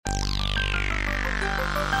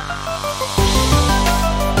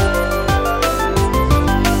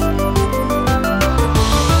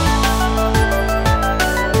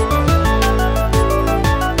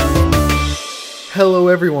Hello,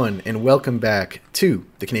 everyone, and welcome back to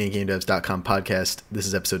the CanadianGameDevs.com podcast. This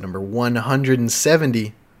is episode number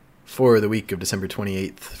 170 for the week of December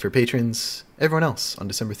 28th for patrons, everyone else on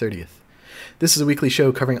December 30th. This is a weekly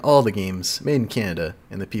show covering all the games made in Canada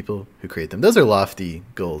and the people who create them. Those are lofty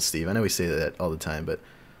goals, Steve. I know we say that all the time, but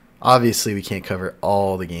obviously we can't cover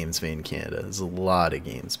all the games made in Canada. There's a lot of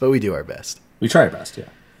games, but we do our best. We try our best, yeah.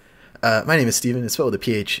 My name is Steven. It's spelled with a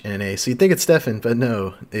PH and an A, so you'd think it's Stefan, but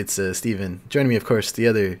no, it's Steven. Joining me, of course, the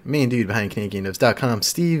other main dude behind CanadianGameDevs.com,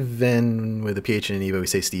 Steven with a PH and an E, but we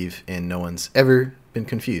say Steve, and no one's ever been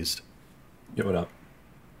confused. Yeah, what up?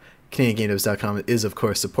 CanadianGameDevs.com is, of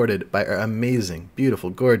course, supported by our amazing, beautiful,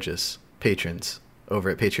 gorgeous patrons over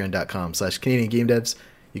at patreon.com/CanadianGameDevs.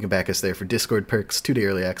 You can back us there for Discord perks, 2-day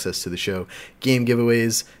early access to the show, game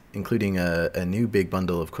giveaways, including a new big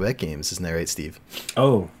bundle of Quebec games. Isn't that right, Steve?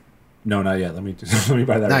 Oh, no, not yet. Let me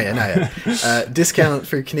buy that. Not yet. Discount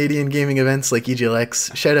for Canadian gaming events like EGLX.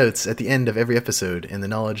 Shoutouts at the end of every episode, and the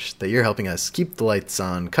knowledge that you're helping us keep the lights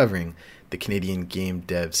on covering the Canadian game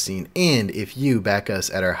dev scene. And if you back us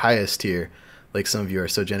at our highest tier, like some of you are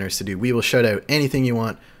so generous to do, we will shout out anything you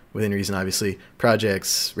want, within reason, obviously.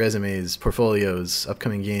 Projects, resumes, portfolios,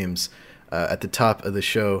 upcoming games at the top of the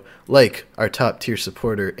show, like our top tier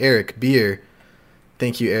supporter, Eric Beer.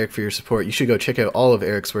 Thank you, Eric, for your support. You should go check out all of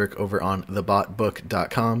Eric's work over on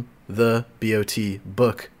thebotbook.com,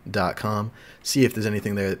 thebotbook.com. See if there's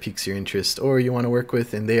anything there that piques your interest or you want to work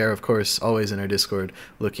with. And they are, of course, always in our Discord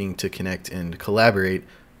looking to connect and collaborate.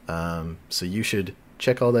 So you should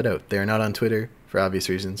check all that out. They are not on Twitter for obvious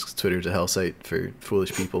reasons, because Twitter is a hell site for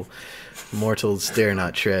foolish people. Mortals dare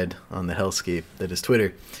not tread on the hellscape that is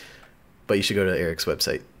Twitter. But you should go to Eric's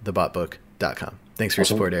website, thebotbook.com. Thanks for your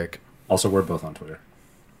support, Eric. Also, we're both on Twitter.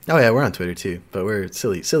 Oh yeah, we're on Twitter too, but we're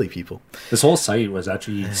silly people. This whole site was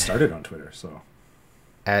actually started on Twitter, so.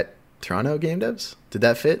 At Toronto Game Devs? Did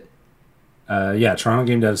that fit? Yeah, Toronto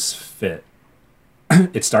Game Devs fit.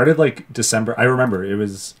 It started like December. I remember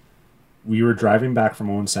we were driving back from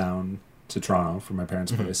Owen Sound to Toronto from my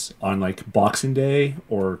parents' place on like Boxing Day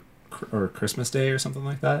or Christmas Day or something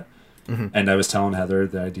like that. Mm-hmm. And I was telling Heather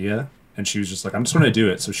the idea, and she was just like, "I'm just going to do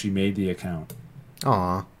it." So she made the account.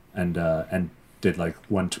 Aww. And did like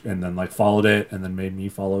and then like followed it, and then made me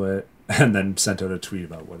follow it, and then sent out a tweet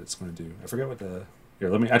about what it's going to do. I forget what here.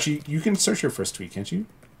 Let me actually. You can search your first tweet, can't you?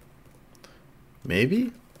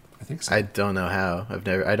 Maybe. I think so. I don't know how. I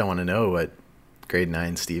don't want to know what grade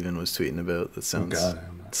 9 Steven was tweeting about. That sounds. Oh God,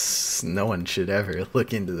 no one should ever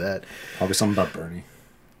look into that. Probably something about Bernie.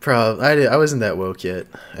 I wasn't that woke yet.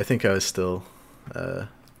 I think I was still.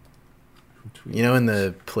 You know, in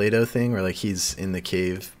the Play-Doh thing where like he's in the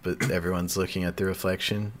cave, but everyone's looking at the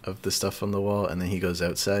reflection of the stuff on the wall, and then he goes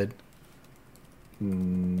outside.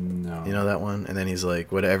 No. You know that one? And then he's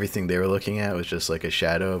like, everything they were looking at was just like a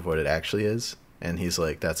shadow of what it actually is. And he's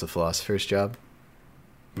like, that's a philosopher's job.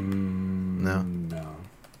 No.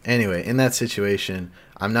 Anyway, in that situation,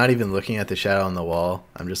 I'm not even looking at the shadow on the wall.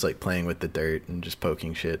 I'm just like playing with the dirt and just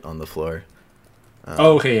poking shit on the floor.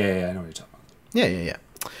 Okay, yeah, I know what you're talking about. Yeah.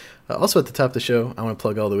 Also at the top of the show, I want to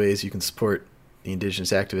plug all the ways you can support the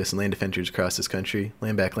Indigenous activists and land defenders across this country.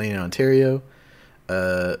 Land Back Lane in Ontario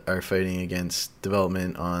are fighting against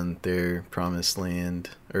development on their promised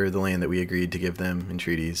land, or the land that we agreed to give them in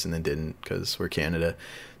treaties and then didn't because we're Canada.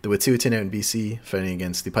 The Wet'suwet'en out in BC fighting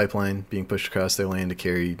against the pipeline being pushed across their land to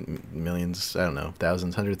carry millions, I don't know,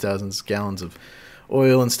 thousands, hundreds of thousands, gallons of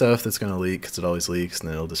oil and stuff that's going to leak because it always leaks, and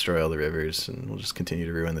then it'll destroy all the rivers and we'll just continue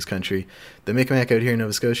to ruin this country. The Mi'kmaq out here in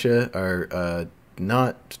Nova Scotia are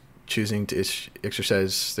not choosing to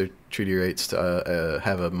exercise their treaty rights to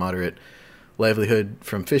have a moderate livelihood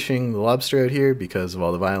from fishing the lobster out here because of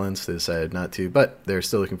all the violence. They decided not to, but they're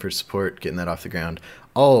still looking for support getting that off the ground.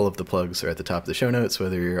 All of the plugs are at the top of the show notes,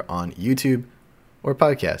 whether you're on YouTube or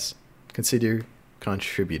podcasts. Consider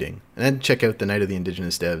contributing. And then check out the Night of the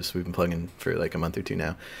Indigenous Devs. We've been plugging for like a month or two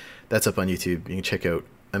now. That's up on YouTube. You can check out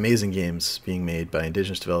amazing games being made by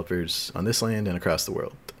Indigenous developers on this land and across the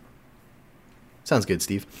world. Sounds good,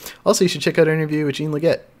 Steve. Also, you should check out our interview with Jean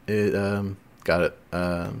Leggett. It got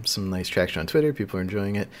some nice traction on Twitter. People are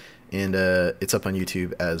enjoying it. And it's up on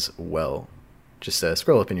YouTube as well. Just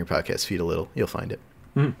scroll up in your podcast feed a little. You'll find it.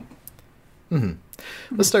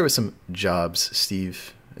 Let's start with some jobs,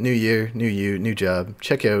 Steve. New year, new you, new job.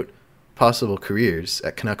 Check out possible careers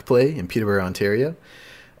at Canuck Play in Peterborough, Ontario.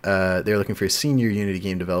 They're looking for a senior Unity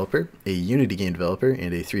game developer, and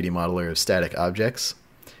a 3D modeler of static objects.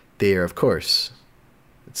 They are, of course,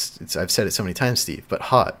 I've said it so many times, Steve, but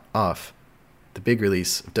hot off the big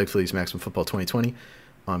release of Doug Fluty's Maximum Football 2020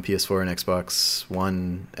 on PS4 and Xbox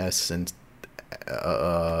One S and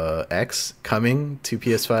X coming to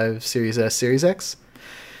PS5, Series S, Series X.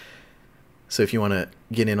 So if you want to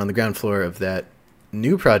get in on the ground floor of that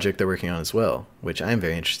new project they're working on as well, which I'm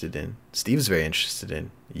very interested in, Steve's very interested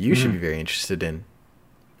in, you should be very interested in,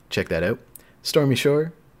 check that out. Stormy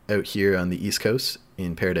Shore, out here on the East Coast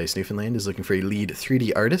in Paradise, Newfoundland, is looking for a lead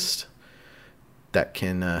 3D artist that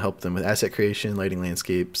can help them with asset creation, lighting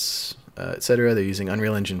landscapes, etc. They're using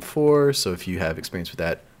Unreal Engine 4, so if you have experience with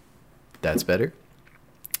that, that's better.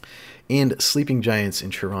 And Sleeping Giants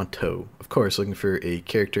in Toronto, of course, looking for a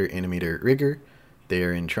character animator rigger. They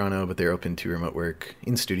are in Toronto, but they're open to remote work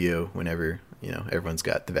in studio whenever, everyone's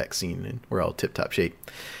got the vaccine and we're all tip-top shape.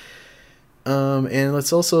 And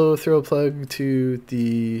let's also throw a plug to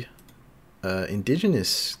the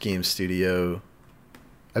indigenous game studio.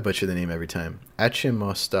 I butcher the name every time.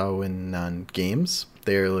 Achimostawan Games.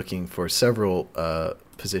 They are looking for several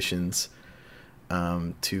positions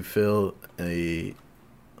to fill a...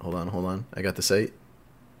 Hold on. I got the site.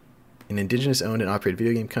 An indigenous-owned and operated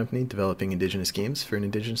video game company developing indigenous games for an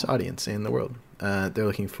indigenous audience in the world. They're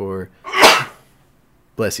looking for...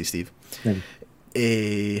 Bless you, Steve.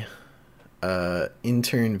 A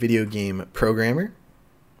intern video game programmer,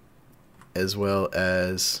 as well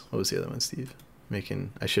as... What was the other one, Steve?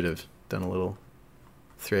 I should have done a little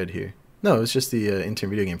thread here. No, it was just the intern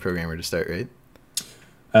video game programmer to start, right?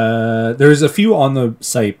 There's a few on the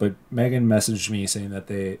site, but Megan messaged me saying that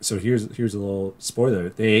here's a little spoiler.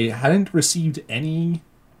 They hadn't received any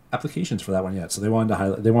applications for that one yet, so they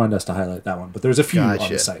wanted us to highlight that one. But there's a few on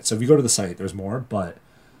the site. So if you go to the site, there's more, but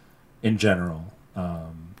in general,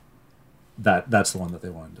 that's the one that they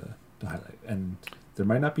wanted to highlight. And there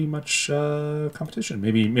might not be much competition.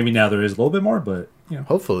 Maybe now there is a little bit more, but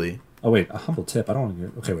hopefully. Oh wait, a humble tip. I don't want to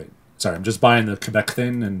get... Okay, wait. Sorry, I'm just buying the Quebec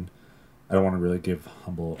thing, and I don't want to really give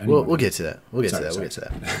humble... We'll get to that. We'll get to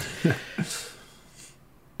that.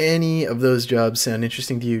 Any of those jobs sound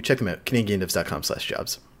interesting to you? Check them out.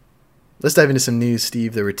 CanadianDevs.com/jobs. Let's dive into some news,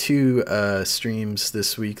 Steve. There were two streams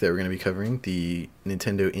this week that we're going to be covering. The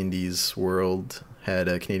Nintendo Indies World had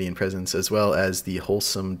a Canadian presence, as well as the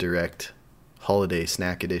Wholesome Direct Holiday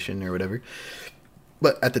Snack Edition or whatever.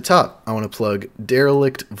 But at the top, I want to plug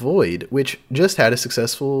Derelict Void, which just had a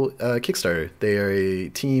successful Kickstarter. They are a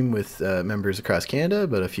team with members across Canada,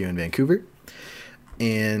 but a few in Vancouver.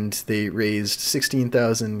 And they raised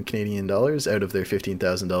 16,000 Canadian dollars out of their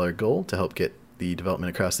 $15,000 goal to help get the development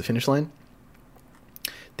across the finish line.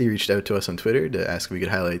 They reached out to us on Twitter to ask if we could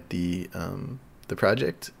highlight the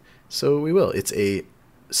project. So we will. It's a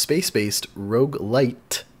space-based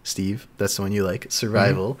roguelite, Steve, that's the one you like,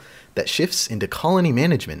 survival, that shifts into colony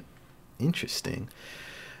management. Interesting.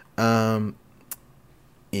 In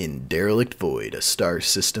Derelict Void, a star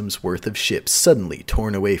system's worth of ships suddenly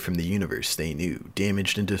torn away from the universe they knew,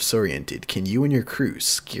 damaged and disoriented, can you and your crew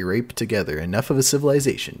scrape together enough of a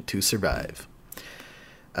civilization to survive?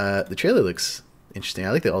 The trailer looks interesting.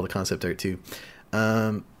 I like all the concept art too.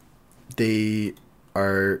 They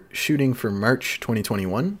are shooting for March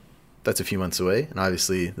 2021. That's a few months away, and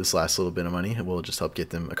obviously this last little bit of money will just help get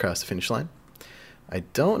them across the finish line. I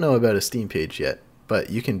don't know about a Steam page yet, but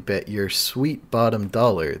you can bet your sweet bottom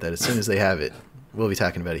dollar that as soon as they have it, we'll be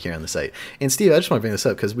talking about it here on the site. And Steve, I just want to bring this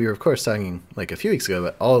up because we were, of course, talking like a few weeks ago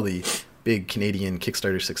about all the big Canadian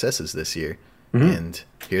Kickstarter successes this year, and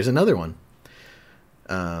here's another one.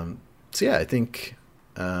 So yeah, I think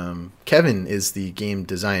Kevin is the game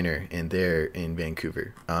designer, and they're in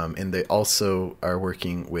Vancouver. And they also are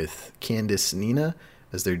working with Candice Nina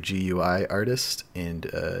as their GUI artist,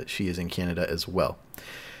 and she is in Canada as well.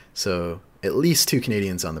 So at least two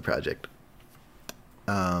Canadians on the project.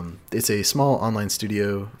 It's a small online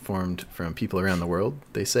studio formed from people around the world,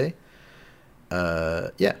 they say.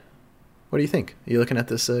 Yeah. What do you think? Are you looking at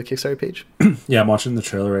this Kickstarter page? Yeah, I'm watching the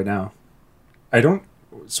trailer right now.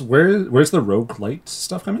 So where's the roguelite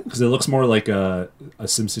stuff coming? Because it looks more like a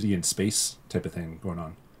SimCity in space type of thing going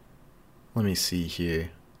on. Let me see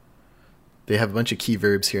here. They have a bunch of key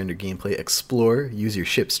verbs here under gameplay. Explore. Use your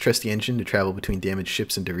ship's trusty engine to travel between damaged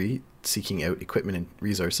ships and debris, seeking out equipment and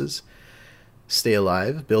resources. Stay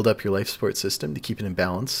alive. Build up your life support system to keep it in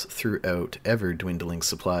balance throughout ever-dwindling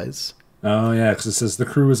supplies. Oh, yeah, because it says the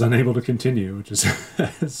crew is unable to continue, which is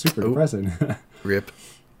super depressing. Rip.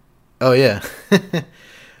 Oh, yeah.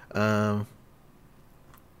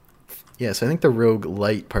 Yeah, so I think the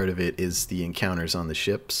roguelite part of it is the encounters on the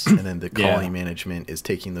ships, and then the colony management is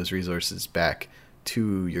taking those resources back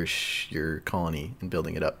to your colony and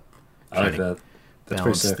building it up. I like that. That's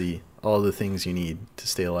balance all the things you need to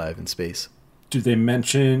stay alive in space. Do they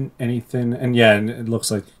mention anything? And yeah, and it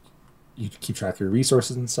looks like you keep track of your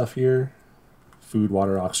resources and stuff here. food,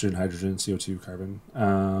 water, oxygen, hydrogen, CO2, carbon.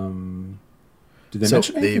 Did they So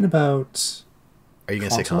mention anything about? Are you going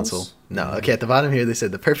to say console? Consoles? No. Okay, at the bottom here, they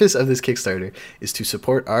said the purpose of this Kickstarter is to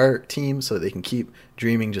support our team so that they can keep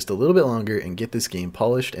dreaming just a little bit longer and get this game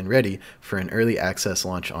polished and ready for an early access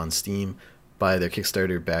launch on Steam by their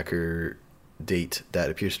Kickstarter backer date that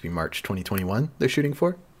appears to be March 2021 they're shooting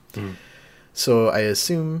for. Mm. So I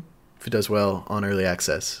assume if it does well on early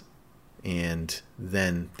access, and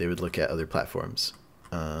then they would look at other platforms.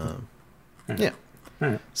 Yeah. All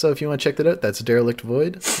right. So if you want to check that out, that's Derelict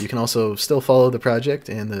Void. You can also still follow the project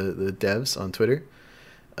and the devs on Twitter.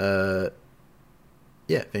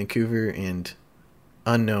 Yeah, Vancouver and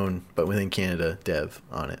unknown, but within Canada, dev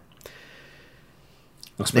on it.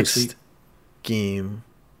 Looks pretty Next sweet. game,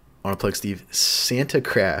 I want to plug Steve, Santa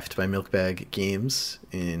Craft by Milkbag Games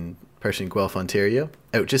in partially in Guelph, Ontario.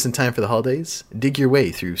 Out just in time for the holidays. Dig your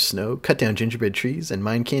way through snow, cut down gingerbread trees, and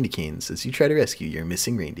mine candy canes as you try to rescue your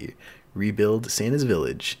missing reindeer, rebuild Santa's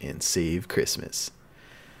village, and save Christmas.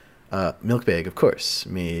 Milkbag, of course,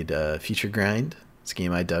 made Future Grind. It's a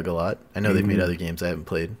game I dug a lot. I know they've made other games I haven't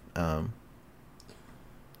played.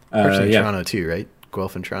 Partially in Toronto too, right?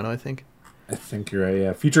 Guelph and Toronto, I think. I think you're right.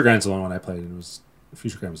 Yeah, Future Grind's the one I played. And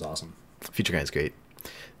Future Grind was awesome. Future Grind's great.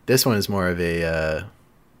 This one is more of a.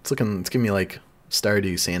 It's giving me like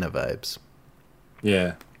Stardew Santa vibes.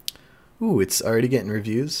 Yeah. Ooh, it's already getting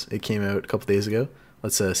reviews. It came out a couple days ago.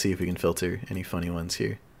 Let's see if we can filter any funny ones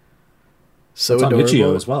here. So it's on adorable.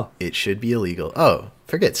 Itch.io as well. It should be illegal. Oh,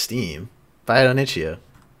 forget Steam. Buy it on Itch.io.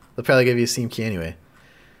 They'll probably give you a Steam key anyway.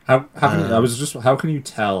 How can you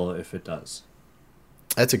tell if it does?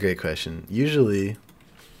 That's a great question. Usually,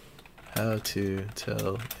 how to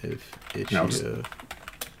tell if Itch.io.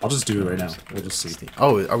 I'll just do it right now. We'll just see. Steam.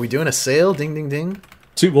 Oh, are we doing a sale? Ding, ding, ding.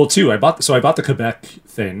 Two. I bought the Quebec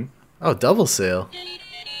thing. Oh, double sale.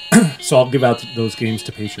 So I'll give out those games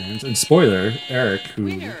to patrons. And spoiler, Eric, who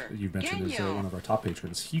you mentioned is one of our top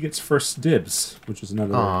patrons, he gets first dibs, which is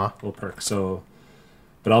another little perk. So,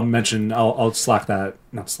 but I'll Slack that,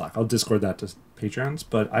 not Slack, I'll Discord that to patrons.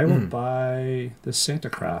 But I will buy the Santa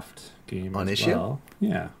Craft game on as issue. well.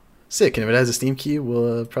 Yeah, sick. And if it has a Steam key,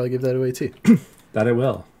 we'll probably give that away too. That I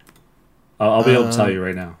will. I'll be able to tell you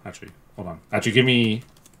right now. Actually, hold on. Actually, give me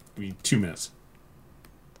 2 minutes.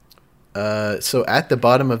 So at the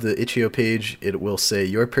bottom of the Itch.io page, it will say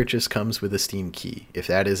your purchase comes with a Steam key. If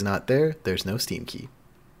that is not there, there's no Steam key.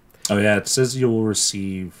 Oh yeah, it says you will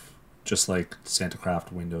receive just like Santa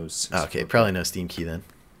Craft Windows. Okay, probably no Steam key then.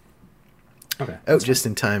 Okay. Out just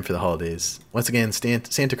in time for the holidays. Once again,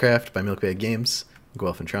 Santa Craft by Milkbag Games,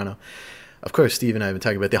 Guelph and Toronto. Of course, Steve and I have been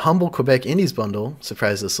talking about the Humble Quebec Indies Bundle.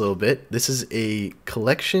 Surprised us a little bit. This is a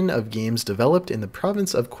collection of games developed in the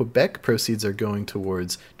province of Quebec. Proceeds are going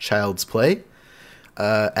towards Child's Play.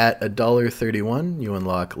 At $1.31, you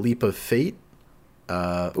unlock Leap of Fate.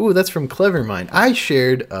 That's from Clevermind. I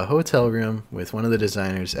shared a hotel room with one of the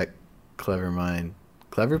designers at Clevermind.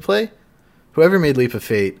 Cleverplay? Whoever made Leap of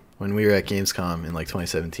Fate when we were at Gamescom in like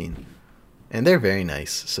 2017. And they're very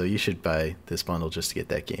nice, so you should buy this bundle just to get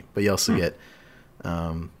that game. But you also get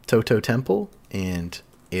Toto Temple and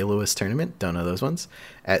Alois Tournament. Don't know those ones.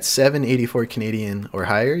 At $7.84 Canadian or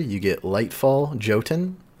higher, you get Lightfall,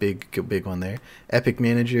 Jotun, big one there. Epic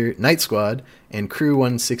Manager, Night Squad, and Crew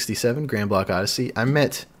 167, Grand Block Odyssey. I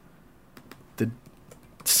met the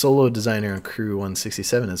solo designer on Crew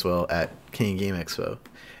 167 as well at Canadian Game Expo.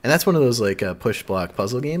 And that's one of those like push block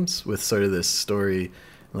puzzle games with sort of this story,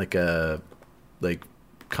 like a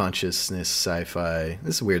consciousness sci-fi.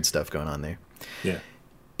 This is weird stuff going on there. Yeah.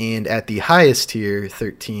 And at the highest tier,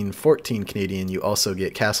 13.14 Canadian, you also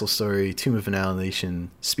get Castle Story, Tomb of Annihilation,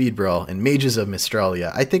 Speed Brawl, and Mages of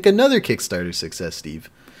Mistralia. I think another Kickstarter success, Steve.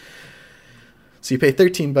 So you pay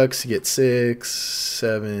 $13 to get 6,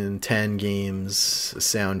 7, 10 games, a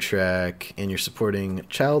soundtrack, and you're supporting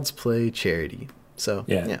Child's Play charity. So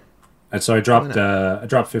yeah. And so I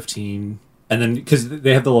dropped 15. And then, because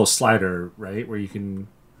they have the little slider, right, where you can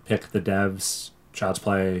pick the devs, Child's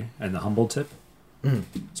Play, and the Humble tip. Mm.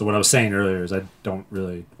 So what I was saying earlier is I don't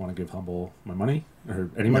really want to give Humble my money or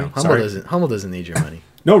any money. No, Humble doesn't need your money.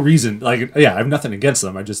 No reason. Like, yeah, I have nothing against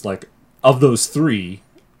them. I just like of those three,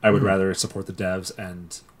 I would rather support the devs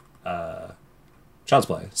and Child's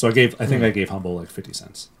Play. So I think I gave Humble like 50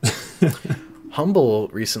 cents. Humble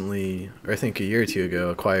recently, or I think a year or two ago,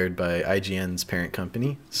 acquired by IGN's parent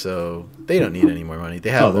company, so they don't need any more money.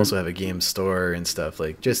 They also have a game store and stuff.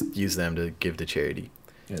 Like, just use them to give to charity.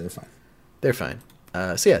 Yeah, they're fine. They're fine.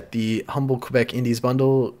 So yeah, the Humble Quebec Indies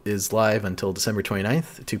Bundle is live until December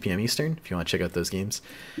 29th, 2 p.m. Eastern, if you want to check out those games.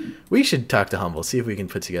 We should talk to Humble, see if we can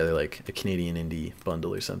put together like a Canadian indie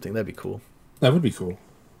bundle or something. That'd be cool. That would be cool.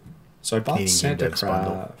 So I bought Canadian Santa Game Devs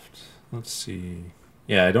bundle. Craft. Let's see.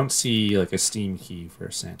 Yeah, I don't see like a Steam key for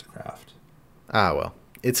Santa Craft. Ah, well,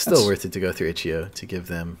 it's still That's- worth it to go through Itch.io to give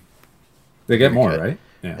them They get more, cut. right?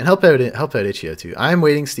 Yeah. and help out Itch.io too. I'm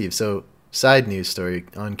waiting, Steve. So, side news story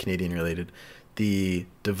on Canadian related: the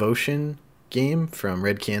Devotion game from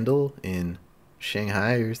Red Candle in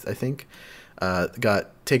Shanghai, or I think,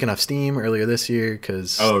 got taken off Steam earlier this year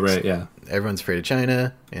because Oh, right. Yeah. everyone's afraid of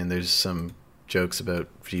China, and there's some jokes about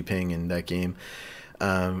Xi Jinping in that game.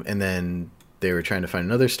 And then they were trying to find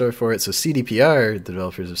another store for it. So CDPR, the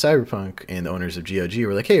developers of Cyberpunk and the owners of GOG,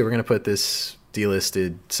 were like, hey, we're going to put this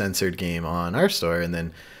delisted, censored game on our store. And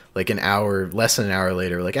then like less than an hour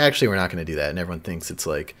later, we're like, actually, we're not going to do that. And everyone thinks it's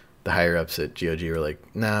like the higher ups at GOG were like,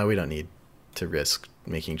 nah, we don't need to risk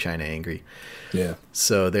making China angry. Yeah.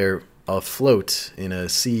 So they're afloat in a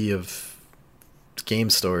sea of game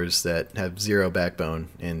stores that have zero backbone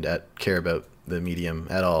and care about the medium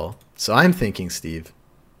at all. So I'm thinking, Steve,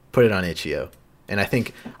 put it on Itch.io. And I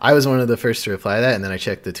think I was one of the first to reply to that, and then I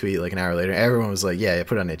checked the tweet like an hour later. Everyone was like, yeah,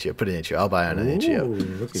 put it on Itch.io, put it on Itch.io. I'll buy it on Itch.io.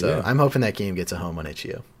 look at So you. I'm hoping that game gets a home on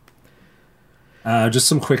Itch.io. Just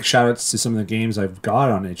some quick shout outs to some of the games I've got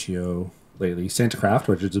on Itch.io lately. Santa Craft,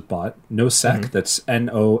 which I just bought. NoSec, that's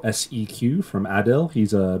NOSEQ from Adil.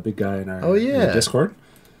 He's a big guy in our in our Discord.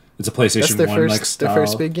 It's a PlayStation That's 1 like their style.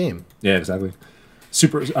 first big game. Yeah, exactly.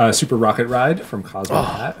 Super Rocket Ride from Cosmo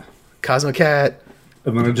Cat. Cosmo Cat.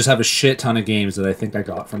 I'm gonna just have a shit ton of games that I think I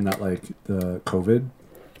got from that like the COVID.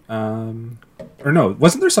 Or no,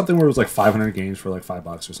 wasn't there something where it was like 500 games for like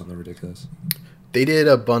 $5 or something ridiculous? They did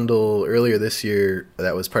a bundle earlier this year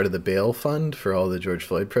that was part of the bail fund for all the George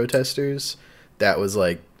Floyd protesters. That was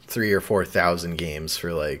like 3,000 or 4,000 games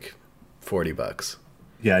for like $40.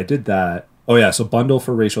 Yeah, I did that. Oh yeah, so bundle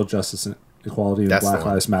for racial justice and equality and That's the Black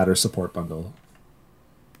one. Lives Matter support bundle.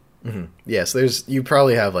 Yes, you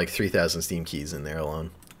probably have like 3,000 Steam keys in there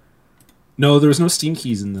alone. No, there was no Steam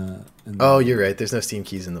keys in the. Oh, you're right. There's no Steam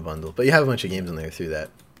keys in the bundle, but you have a bunch of games in there through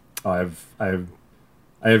that. I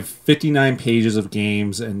have 59 pages of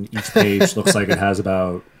games, and each page looks like it has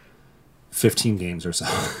about 15 games or so.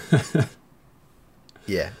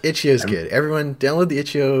 Yeah, Itch.io's good. Everyone download the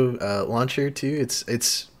Itch.io launcher too.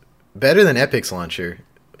 It's better than Epic's launcher,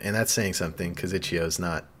 and that's saying something because Itch.io's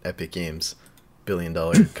not Epic Games,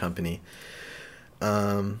 billion-dollar company.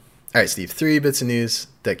 All right, Steve, 3 bits of news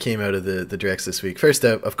that came out of the directs this week. First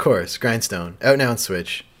up, of course, Grindstone, out now on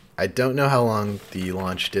Switch. I don't know how long the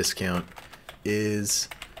launch discount is,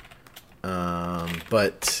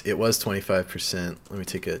 but it was 25%. Let me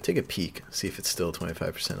take a peek, see if it's still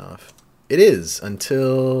 25% off. It is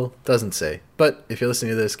until, doesn't say. But if you're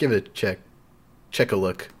listening to this, give it a check a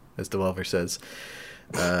look, as Devolver says.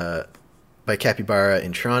 By Capybara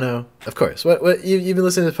in Toronto. Of course. What you've been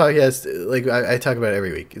listening to the podcast, like I talk about it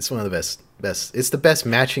every week. It's one of the best. It's the best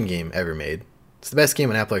matching game ever made. It's the best game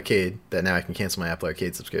on Apple Arcade that now I can cancel my Apple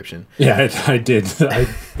Arcade subscription. Yeah, I did. I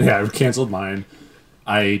canceled mine.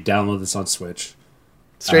 I downloaded this on Switch.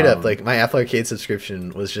 Straight up, like my Apple Arcade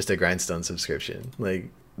subscription was just a Grindstone subscription. Like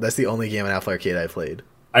that's the only game on Apple Arcade I played.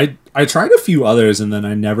 I tried a few others and then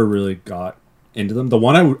I never really got into them. The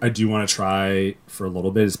one I do want to try for a little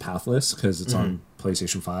bit is Pathless because it's on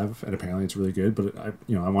PlayStation 5 and apparently it's really good. But I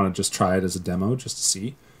want to just try it as a demo just to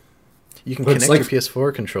see. You can But it's connect like- your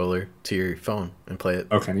PS4 controller to your phone and play it.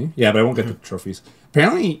 Oh, can you? Yeah, but I won't get the trophies.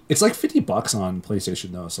 Apparently, it's like $50 on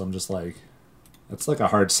PlayStation though. So I'm just like, that's like a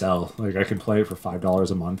hard sell. Like I can play it for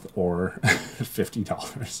 $5 a month or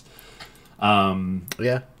 $50.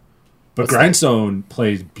 Yeah. But What's Grindstone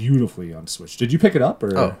plays beautifully on Switch. Did you pick it up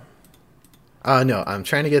or? No, I'm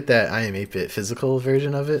trying to get that I Am 8-Bit physical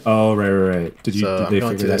version of it. Oh, right. Did So did I'm they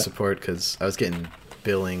going figure through their that out? support because I was getting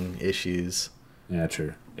billing issues. Yeah,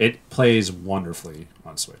 true. It plays wonderfully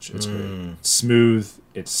on Switch. It's great. Smooth.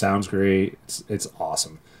 It sounds great. It's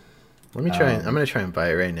awesome. Let me try. I'm going to try and buy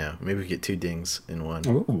it right now. Maybe we get 2 dings in one.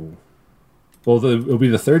 Ooh. Well, it'll be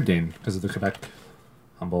the third ding because of the Quebec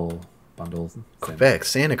Humble Bundle thing. Quebec,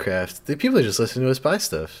 SantaCraft. The people are just listening to us buy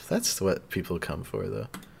stuff. That's what people come for, though.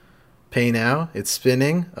 Pay now. It's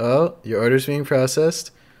spinning. Oh, your order's being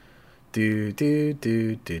processed. Are you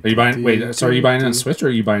buying? Wait, so are you buying it on Switch or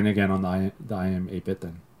are you buying again on the I Am 8-Bit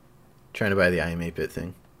then? Trying to buy the I Am 8-Bit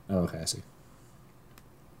thing. Oh, okay, I see.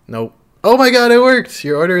 Nope. Oh my god, it worked!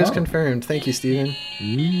 Your order is Oh. confirmed. Thank you, Steven.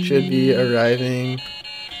 Should be arriving.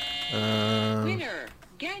 Winner,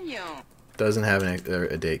 Gagnon. Doesn't have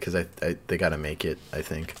a date because they gotta make it, I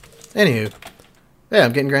think. Anywho, yeah,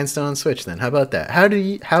 I'm getting Grindstone on Switch then. How about that? How do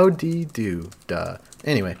you do? Duh.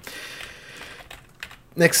 Anyway,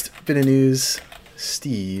 next bit of news.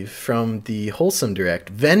 Steve, from the Wholesome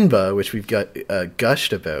Direct, Venba, which we've got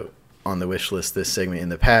gushed about on the wish list this segment in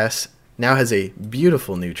the past, now has a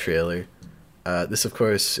beautiful new trailer. This, of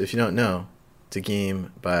course, if you don't know, it's a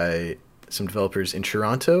game by some developers in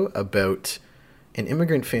Toronto about an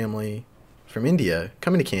immigrant family from India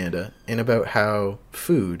coming to Canada, and about how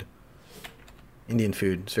Indian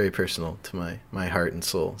food, is very personal to my heart and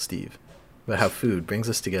soul, Steve. About how food brings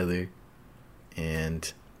us together,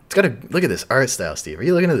 and it's got a look at this art style, Steve. Are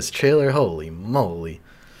you looking at this trailer? Holy moly!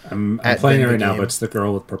 I'm playing it right now, but it's the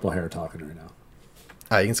girl with purple hair talking right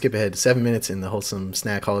now. You can skip ahead 7 minutes in the Wholesome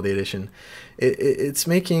Snack Holiday Edition. It's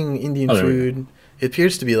making Indian food. It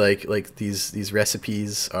appears to be like these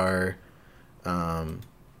recipes are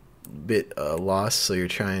bit lost, so you're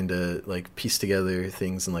trying to like piece together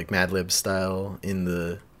things in like Mad Lib style in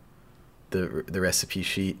the recipe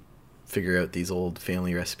sheet, figure out these old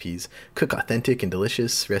family recipes, cook authentic and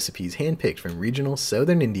delicious recipes handpicked from regional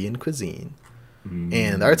Southern Indian cuisine.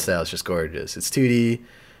 And the art style is just gorgeous. It's 2D.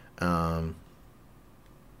 The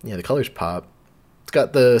colors pop. It's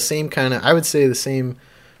got the same kind of, I would say the same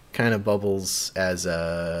kind of bubbles as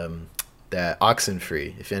that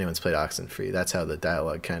Oxenfree. If anyone's played Oxenfree, that's how the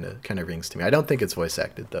dialogue kind of rings to me. I don't think it's voice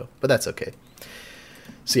acted though, but that's okay.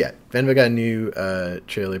 So yeah, Venba got a new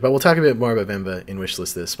trailer, but we'll talk a bit more about Venba in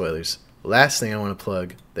Wishlist this spoilers. Last thing I want to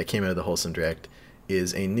plug that came out of the Wholesome Direct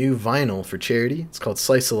is a new vinyl for charity. It's called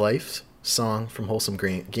Slice of Life, song from Wholesome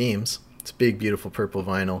Games. It's big, beautiful purple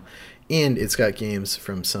vinyl, and it's got games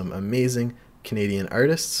from some amazing Canadian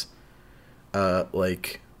artists,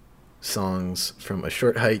 like songs from A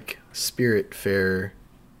Short Hike, Spiritfarer,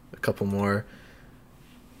 a couple more.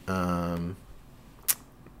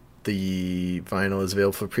 The vinyl is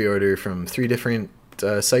available for pre-order from 3 different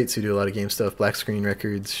sites who do a lot of game stuff: Black Screen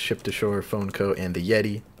Records, Ship to Shore, Phone Co., and The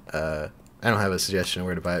Yeti. I don't have a suggestion of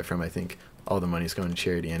where to buy it from. I think all the money's going to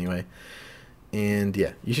charity anyway. And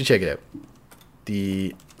yeah, you should check it out.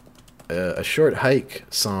 The A Short Hike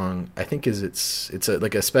song, I think it's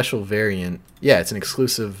like a special variant. Yeah, it's an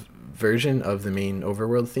exclusive version of the main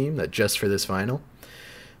Overworld theme that just for this vinyl.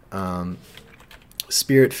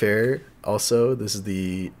 Spiritfarer also, this is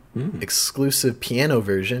the exclusive piano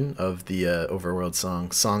version of the Overworld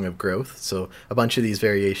Song of Growth. So a bunch of these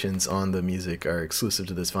variations on the music are exclusive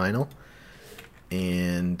to this vinyl.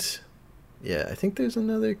 And yeah, I think there's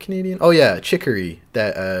another Canadian. Oh yeah, Chicory,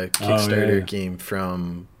 that Kickstarter game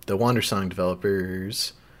from the WanderSong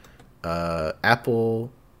developers. Appy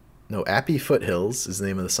Foothills is the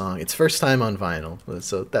name of the song. It's first time on vinyl,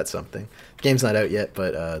 so that's something. The game's not out yet,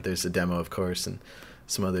 but there's a demo, of course, and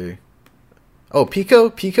some other. Oh, Pico,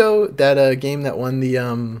 that game that won the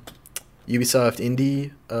Ubisoft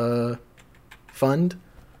Indie Fund.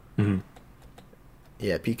 Mm-hmm.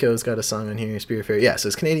 Yeah, Pico's got a song on here. Spiritfarer. Yeah, so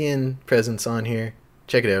it's Canadian presence on here.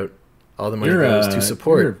 Check it out. All the money goes to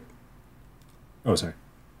support. Oh, sorry.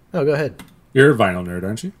 Oh, go ahead. You're a vinyl nerd,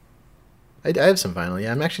 aren't you? I have some vinyl,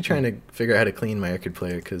 yeah. I'm actually trying to figure out how to clean my record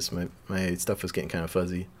player because my stuff was getting kind of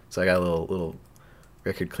fuzzy. So I got a little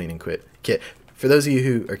record cleaning kit. For those of you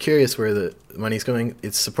who are curious where the money's going,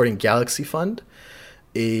 it's supporting Galaxy Fund,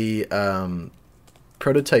 a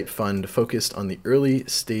prototype fund focused on the early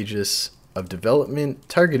stages of development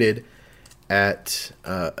targeted at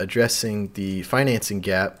addressing the financing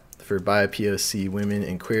gap for BIPOC women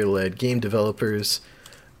and queer-led game developers.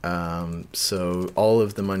 So all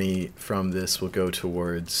of the money from this will go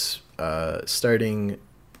towards starting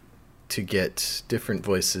to get different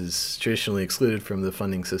voices traditionally excluded from the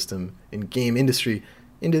funding system in game industry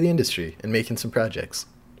into the industry and making some projects.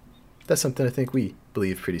 That's something I think we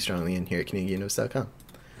believe pretty strongly in here at CanadianGameDevs.com.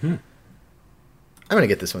 I'm going to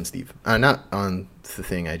get this one, Steve. Not on the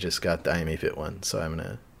thing, I just got the IM8-bit one, so I'm going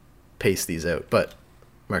to paste these out. But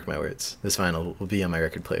mark my words, this vinyl will be on my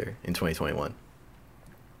record player in 2021.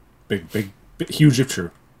 Big, huge if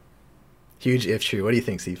true. Huge if true. What do you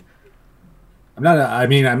think, Steve? I'm not a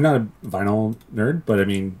vinyl nerd, but I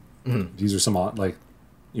mean, these are some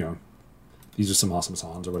these are some awesome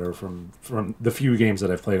songs or whatever from the few games that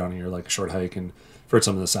I've played on here, like Short Hike, and heard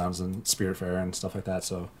some of the sounds in Spiritfarer and stuff like that.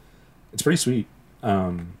 So it's pretty sweet. But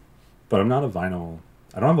I'm not a vinyl.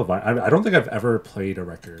 I don't have a vinyl. I don't think I've ever played a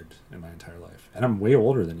record in my entire life, and I'm way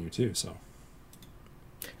older than you too. So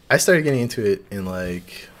I started getting into it in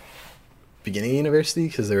like beginning of university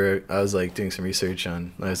because I was like doing some research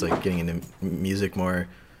on. I was like getting into music more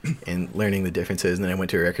and learning the differences. And then I went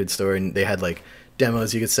to a record store and they had like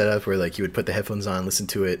demos you could set up where like you would put the headphones on, listen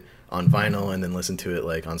to it on vinyl, and then listen to it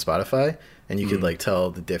like on Spotify, and you could like tell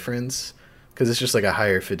the difference because it's just like a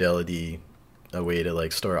higher fidelity a way to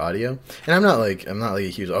like store audio. And I'm not like a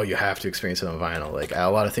huge, oh, you have to experience it on vinyl. Like a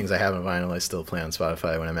lot of things I have on vinyl I still play on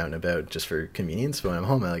Spotify when I'm out and about just for convenience. But when I'm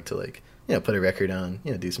home, I like to like, put a record on,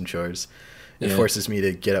 do some chores. It forces me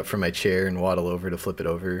to get up from my chair and waddle over to flip it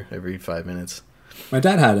over every 5 minutes. My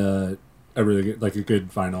dad had a really good, like a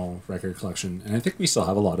good vinyl record collection, and I think we still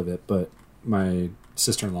have a lot of it, but my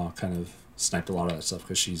sister-in-law kind of sniped a lot of that stuff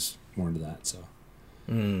because she's more into that, so.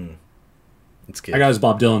 It's good. I got his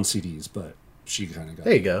Bob Dylan CDs, but she kind of got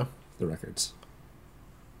there you go. The records.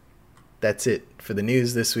 That's it for the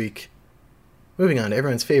news this week. Moving on to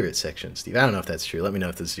everyone's favorite section. Steve, I don't know if that's true. Let me know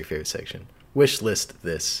if this is your favorite section. Wish List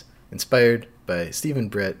This. Inspired by Stephen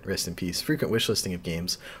Brett, rest in peace, frequent wish listing of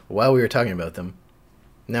games. While we were talking about them,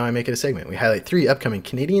 now I make it a segment. We highlight 3 upcoming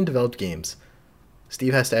Canadian-developed games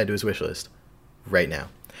Steve has to add to his wish list right now.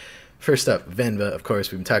 First up, Venba, of course,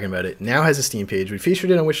 we've been talking about it, now has a Steam page. We featured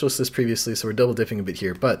it on wishlist list previously, so we're double dipping a bit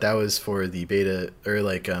here, but that was for the beta, or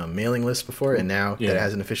mailing list before, and now that it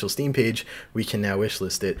has an official Steam page, we can now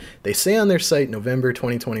wishlist it. They say on their site November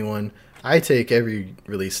 2021. I take every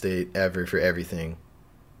release date ever for everything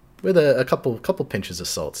with a couple pinches of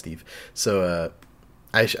salt, Steve. So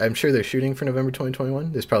I'm sure they're shooting for November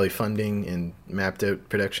 2021. There's probably funding and mapped out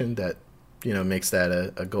production that, makes that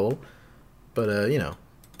a goal. But,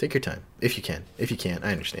 take your time, if you can. If you can't,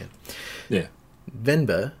 I understand. Yeah.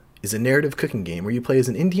 Venba is a narrative cooking game where you play as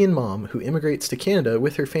an Indian mom who immigrates to Canada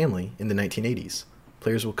with her family in the 1980s.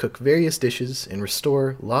 Players will cook various dishes and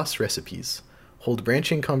restore lost recipes, hold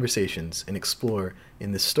branching conversations, and explore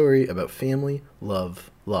in this story about family, love,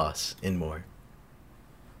 loss, and more.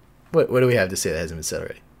 What do we have to say that hasn't been said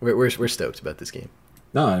already? We're stoked about this game.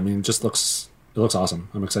 No, I mean, it looks awesome.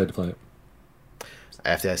 I'm excited to play it. I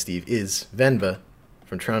have to ask Steve, is Venba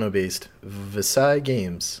from Toronto-based Visay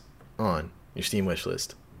Games on your Steam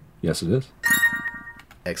wishlist? Yes, it is.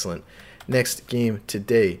 Excellent. Next game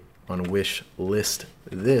today on Wish List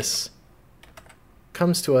This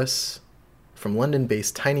comes to us from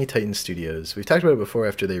London-based Tiny Titan Studios. We've talked about it before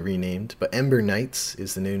after they renamed, but Ember Knights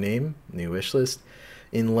is the new name, new wish list.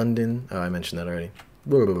 In London, I mentioned that already.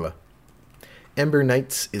 Blah, blah, blah. Ember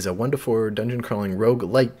Knights is a 1-4 dungeon-crawling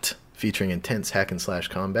roguelite featuring intense hack-and-slash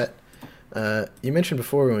combat. You mentioned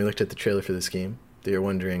before when we looked at the trailer for this game that you're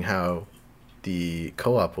wondering how the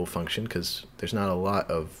co-op will function, because there's not a lot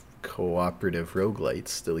of cooperative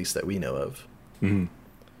roguelites, at least that we know of. Mm-hmm.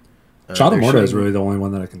 Shadow Morta is really the only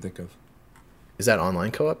one that I can think of. Is that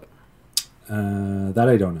online co-op? That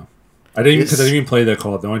I don't know. I didn't even play the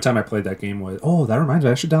co-op. The only time I played that game was... Oh, that reminds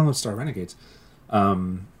me. I should download Star Renegades. The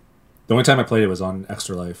only time I played it was on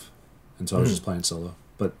Extra Life, and so I was just playing solo.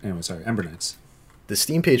 But anyway, sorry. Ember Knights. The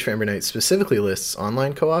Steam page for Ember Knights specifically lists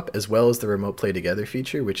online co-op as well as the Remote Play Together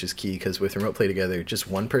feature, which is key because with Remote Play Together, just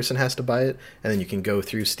one person has to buy it, and then you can go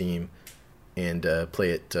through Steam and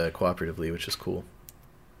play it cooperatively, which is cool.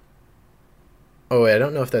 Oh, wait, I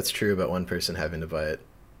don't know if that's true about one person having to buy it.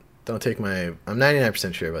 Don't take my... I'm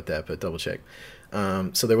 99% sure about that, but double check.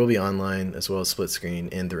 So there will be online as well as split screen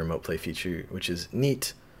and the Remote Play feature, which is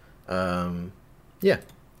neat. Yeah.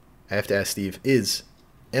 I have to ask Steve, is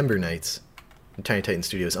Ember Knights from Tiny Titan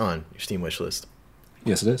Studios on your Steam wishlist?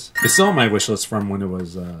 Yes, it is. It's still on my wishlist from when it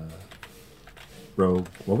was Rogue...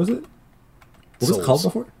 What was it? What was it called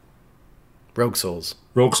before? Rogue Souls.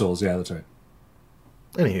 Rogue Souls, yeah, that's right.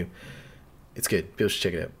 Anywho, it's good. People should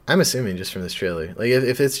check it out. I'm assuming just from this trailer. Like,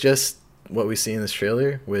 if it's just what we see in this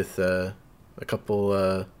trailer with a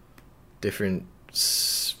couple different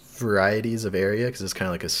varieties of area, because it's kind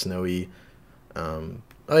of like a snowy...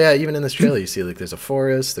 oh yeah, even in this trailer you see like there's a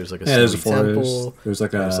forest, there's like a there's a temple, there's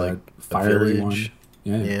like a fiery one.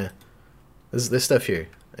 Yeah. There's this stuff here,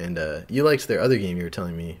 and you liked their other game you were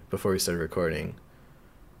telling me before we started recording.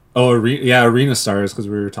 Oh, Arena Stars, because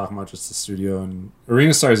we were talking about just the studio, and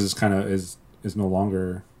Arena Stars is kind of is no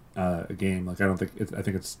longer a game. Like I think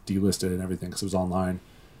it's delisted and everything because it was online.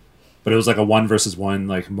 But it was like a 1 versus 1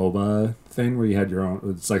 like MOBA thing where you had your own.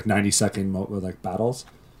 It's like 90-second like battles.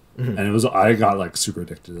 Mm-hmm. And I got like super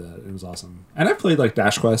addicted to that. It was awesome. And I played like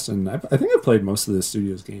Dash Quest, and I think I played most of the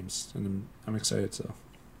studio's games, and I'm excited. So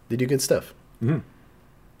they do good stuff. Mm-hmm.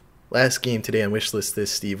 Last game today on Wishlist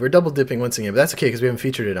This, Steve. We're double dipping once again, but that's okay because we haven't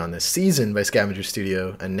featured it on this. Season by Scavenger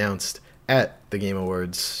Studio announced at the Game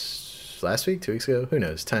Awards last week, 2 weeks ago. Who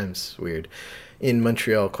knows? Time's weird. In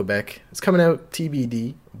Montreal, Quebec. It's coming out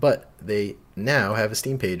TBD, but they now have a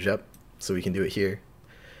Steam page up, so we can do it here.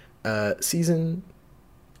 Season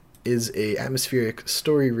is a atmospheric,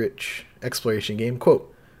 story-rich exploration game.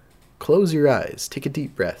 Quote, close your eyes, take a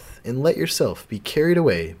deep breath, and let yourself be carried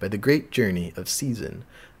away by the great journey of Season,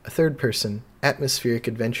 a third-person, atmospheric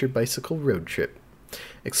adventure bicycle road trip.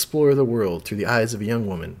 Explore the world through the eyes of a young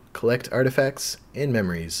woman. Collect artifacts and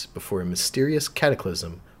memories before a mysterious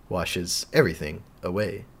cataclysm washes everything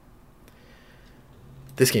away.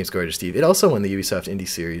 This game's gorgeous, Steve. It also won the Ubisoft Indie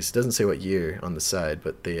Series. It doesn't say what year on the side,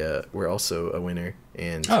 but they were also a winner.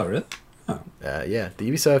 And Oh, really? Oh. yeah,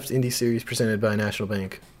 the Ubisoft Indie Series presented by National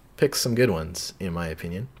Bank picks some good ones, in my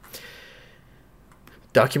opinion.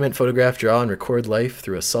 Document, photograph, draw, and record life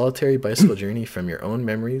through a solitary bicycle journey from your own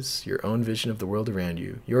memories, your own vision of the world around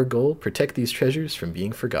you. Your goal, protect these treasures from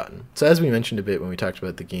being forgotten. So as we mentioned a bit when we talked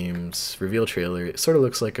about the game's reveal trailer, it sort of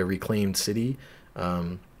looks like a reclaimed city.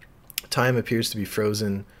 Time appears to be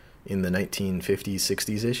frozen in the 1950s,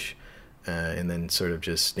 60s-ish, and then sort of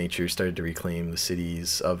just nature started to reclaim the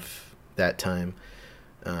cities of that time.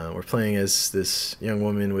 We're playing as this young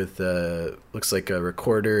woman with looks like a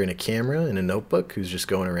recorder and a camera and a notebook who's just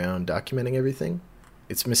going around documenting everything.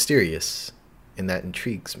 It's mysterious, and that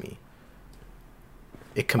intrigues me.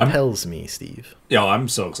 It compels me, Steve. Yeah, I'm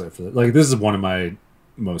so excited for that. Like, this is one of my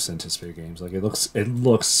most anticipated games. Like, it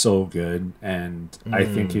looks so good, and I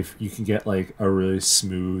think if you can get like a really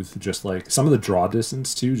smooth, just like some of the draw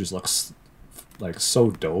distance too, just looks like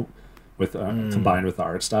so dope with combined with the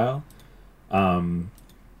art style.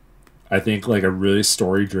 I think like a really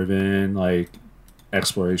story driven like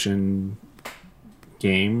exploration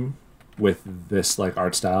game with this like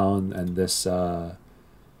art style and this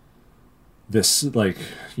this like,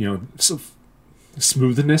 you know,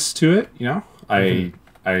 smoothness to it, you know, I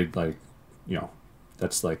like, you know,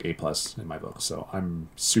 that's like A+ in my book. So I'm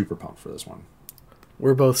super pumped for this one.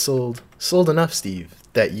 We're both sold enough, Steve,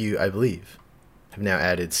 that you, I believe, have now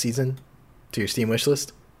added Season to your Steam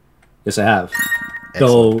wishlist. Yes, I have.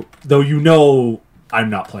 Excellent. Though you know I'm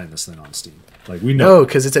not playing this thing on Steam. Like, we know. No,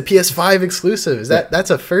 because it's a PS5 exclusive. That's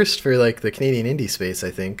a first for like the Canadian indie space, I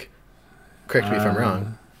think. Correct me if I'm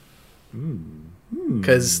wrong.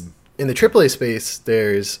 Because in the AAA space,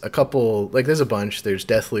 there's a couple, like there's a bunch. There's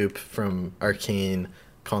Deathloop from Arcane,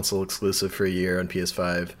 console exclusive for a year on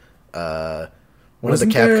PS5. One of the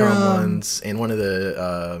Capcom ones and one of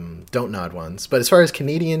the Don't Nod ones. But as far as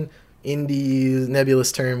Canadian indie,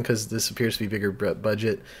 nebulous term because this appears to be bigger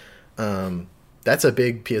budget, that's a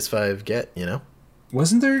big PS5 get, you know?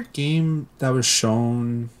 Wasn't there a game that was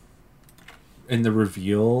shown in the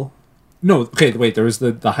reveal? No, okay, wait, there was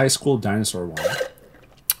the High School Dinosaur one.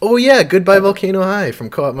 Oh yeah, Goodbye Volcano High from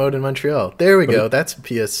Co-op Mode in Montreal. There we go. That's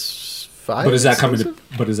PS5. But is that coming to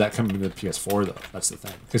PS4 though? That's the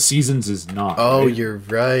thing. Because Seasons is not. Oh, right? you're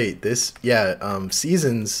right.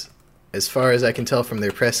 Seasons, as far as I can tell from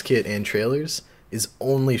their press kit and trailers, is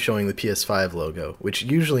only showing the PS5 logo, which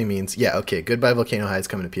usually means Goodbye Volcano High is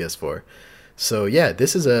coming to PS4. So yeah,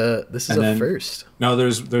 this is a first. No,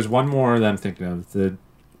 there's one more that I'm thinking of. The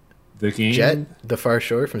game Jet, The Far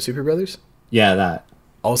Shore from Super Brothers. Yeah, that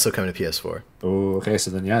also coming to PS4. Oh, okay. So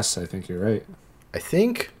then yes, I think you're right. I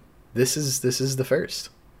think this is the first.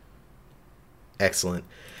 Excellent.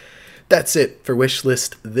 That's it for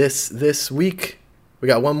Wishlist this week. We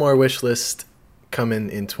got one more Wishlist coming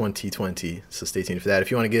in 2020, so stay tuned for that. If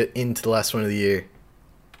you want to get into the last one of the year,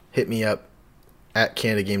 hit me up at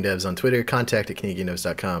Canada Game Devs on Twitter, contact at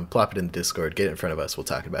CanadianGameDevs.com, plop it in the Discord, get it in front of us, we'll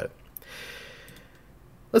talk about it.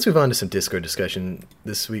 Let's move on to some Discord discussion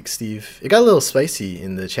this week, Steve. It got a little spicy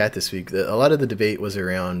in the chat this week. A lot of the debate was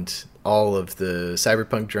around all of the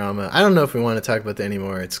cyberpunk drama. I don't know if we want to talk about that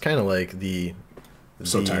anymore. It's kind of like I'm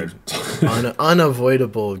so tired.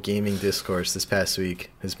 Unavoidable gaming discourse this past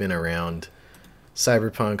week has been around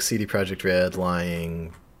Cyberpunk, CD Projekt Red,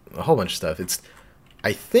 lying, a whole bunch of stuff. It's,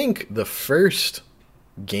 I think, the first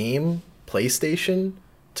game PlayStation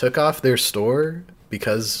took off their store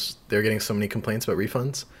because they're getting so many complaints about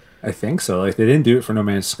refunds. I think so. Like, they didn't do it for No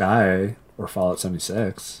Man's Sky or Fallout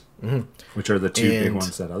 76, which are the two big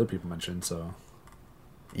ones that other people mentioned. So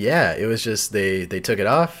yeah, it was just they took it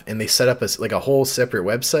off and they set up a whole separate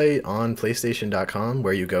website on PlayStation.com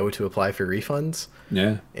where you go to apply for refunds.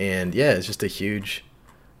 Yeah, and yeah, it's just a huge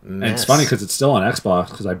mess. And it's funny because it's still on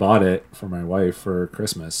Xbox because I bought it for my wife for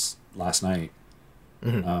Christmas last night.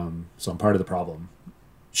 So I'm part of the problem.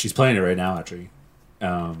 She's playing it right now, actually.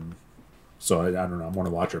 So I don't know. I want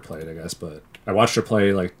to watch her play it, I guess. But I watched her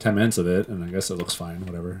play like 10 minutes of it, and I guess it looks fine.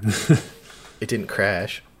 Whatever. It didn't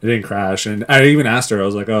crash. It didn't crash. And I even asked her, I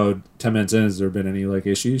was like, 10 minutes in, has there been any like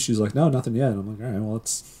issues? She's like, no, nothing yet. And I'm like, all right, well,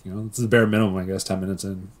 it's the bare minimum, I guess, 10 minutes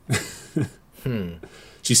in.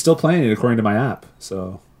 She's still playing it according to my app.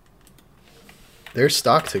 So their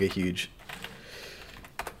stock took a huge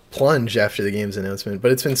plunge after the game's announcement,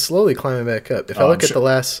 but it's been slowly climbing back up. If I look at the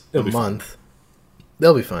last month,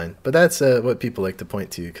 They'll be fine. But that's what people like to point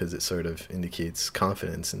to because it sort of indicates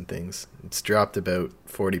confidence in things. It's dropped about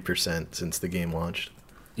 40% since the game launched.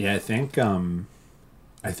 Yeah, I think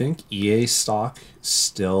EA stock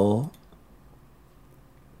still.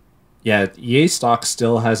 Yeah, EA stock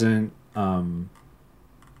still hasn't gone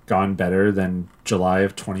better than July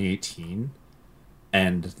of 2018,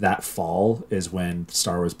 and that fall is when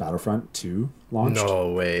Star Wars Battlefront 2 launched.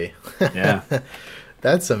 No way. Yeah.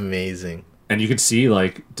 That's amazing. And you could see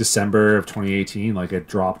like December of 2018, like it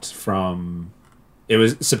dropped from, it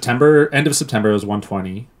was September, end of September it was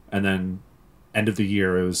 120, and then end of the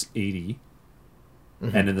year it was 80,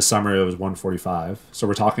 and in the summer it was 145. So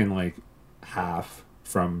we're talking like half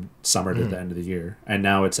from summer to the end of the year, and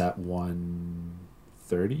now it's at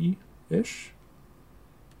 130 ish.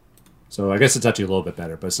 So I guess it's actually a little bit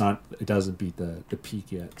better, but it's not. It doesn't beat the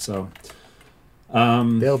peak yet. So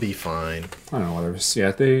They'll be fine. I don't know, whatever.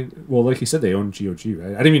 Yeah, like you said, they own GOG,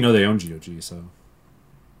 right? I didn't even know they owned GOG. So,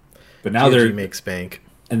 but now GOG makes bank.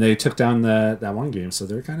 and they took down that one game, so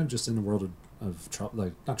they're kind of just in a world of trouble.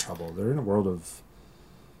 Like not trouble, they're in a world of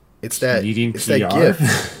It's that needing it's PR. that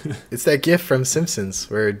gif. It's that gif from Simpsons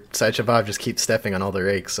where Sideshow Bob just keeps stepping on all the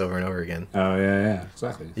rakes over and over again. Oh yeah,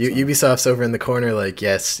 exactly. Ubisoft's over in the corner, like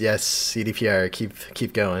yes, CDPR,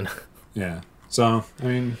 keep going. Yeah. So I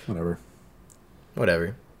mean, whatever.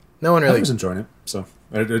 Whatever. No one really. Heather's enjoying it. So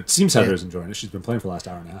it seems Heather's enjoying it. She's been playing for the last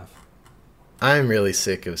hour and a half. I'm really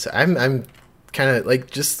sick of. I'm kind of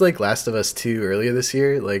like just like Last of Us 2 earlier this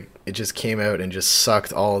year. Like it just came out and just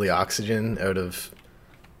sucked all the oxygen out of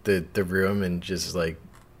the room and just like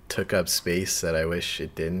took up space that I wish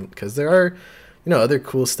it didn't. Because there are, other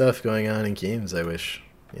cool stuff going on in games. I wish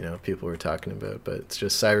people were talking about, but it's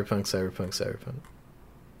just cyberpunk.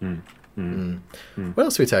 What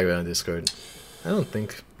else are we talking about on Discord? I don't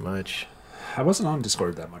think much. I wasn't on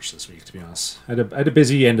Discord that much this week, to be honest. I had a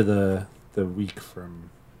busy end of the week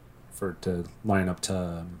to line up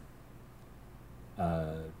to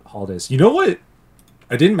holidays. You know what?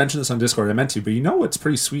 I didn't mention this on Discord. I meant to, but you know what's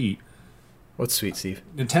pretty sweet? What's sweet, Steve?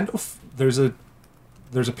 Nintendo. There's a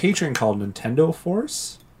Patreon called Nintendo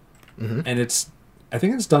Force, and I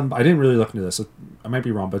think it's done. I didn't really look into this. So I might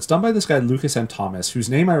be wrong, but it's done by this guy Lucas M. Thomas, whose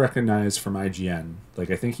name I recognize from IGN. Like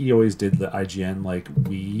I think he always did the IGN like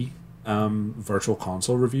Wii virtual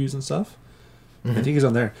console reviews and stuff. I think he's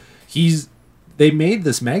on there. They made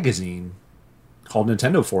this magazine called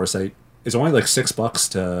Nintendo Force. It's only like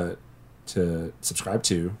 $6 to subscribe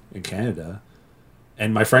to in Canada.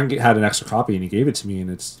 And my friend had an extra copy and he gave it to me, and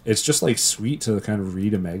it's just like sweet to kind of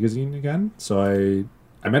read a magazine again. So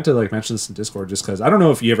I meant to like mention this in Discord just because I don't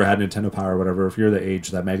know if you ever had Nintendo Power or whatever. If you're the age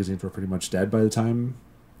that magazines were pretty much dead by the time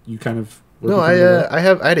you kind of I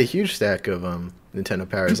had a huge stack of Nintendo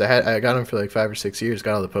Powers. I got them for like 5 or 6 years.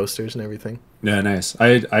 Got all the posters and everything. Yeah, nice.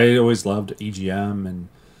 I always loved EGM, and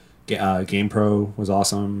GamePro was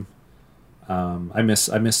awesome. I miss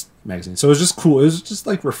magazines. So it was just cool. It was just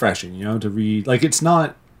like refreshing, to read. Like it's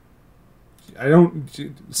not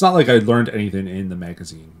like I learned anything in the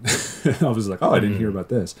magazine. I was like, oh, I didn't hear about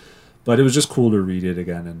this. But it was just cool to read it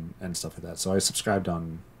again and stuff like that. So I subscribed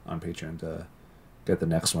on Patreon to get the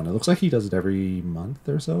next one. It looks like he does it every month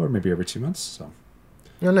or so, or maybe every 2 months. So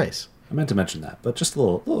oh, nice. I meant to mention that, but just a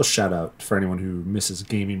little shout out for anyone who misses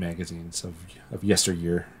gaming magazines of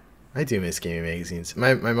yesteryear. I do miss gaming magazines.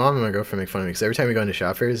 My mom and my girlfriend make fun of me because every time we go into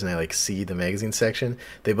Shoppers and I like see the magazine section,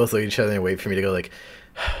 they both look at each other and wait for me to go like,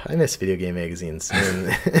 I miss video game magazines.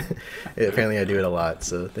 And apparently I do it a lot,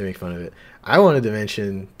 so they make fun of it. I wanted to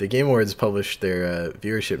mention the Game Awards published their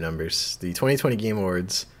viewership numbers. The 2020 Game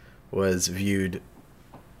Awards was viewed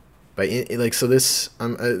by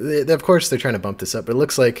of course they're trying to bump this up, but it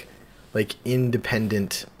looks like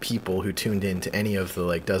independent people who tuned in to any of the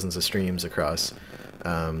like dozens of streams across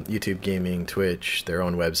YouTube Gaming, Twitch, their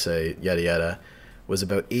own website, yada yada, was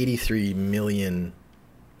about 83 million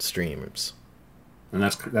streamers. And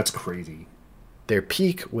that's crazy. Their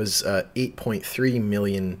peak was 8.3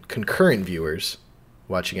 million concurrent viewers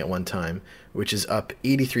watching at one time, which is up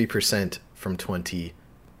 83% from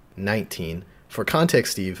 2019. For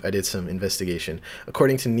context, Steve, I did some investigation.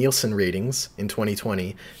 According to Nielsen ratings in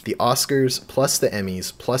 2020, the Oscars plus the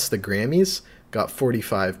Emmys plus the Grammys got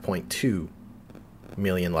 45.2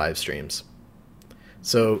 million live streams.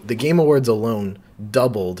 So the Game Awards alone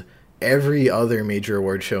doubled every other major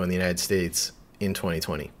award show in the United States in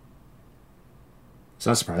 2020. It's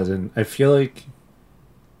not surprising. I feel like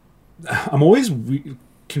I'm always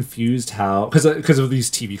confused how because of these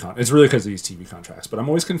TV it's really because of these TV contracts, but I'm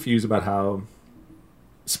always confused about how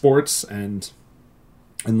sports and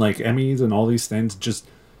like Emmys and all these things just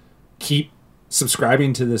keep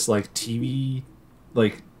subscribing to this like TV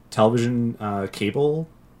like television cable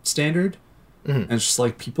standard, and it's just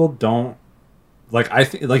like people don't like. I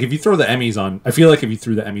think like if you throw the Emmys on, I feel like if you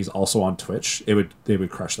threw the Emmys also on Twitch, they would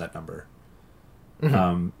crush that number.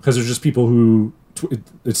 Because there's just people who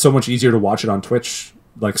it's so much easier to watch it on Twitch,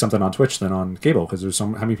 like something on Twitch, than on cable. Because there's how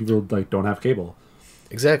many people like don't have cable.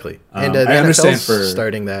 Exactly, and the I understand NFL's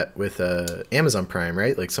starting that with Amazon Prime,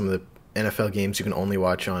 right? Like some of the NFL games you can only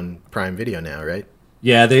watch on Prime Video now, right?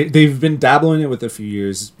 Yeah, they've been dabbling it with a few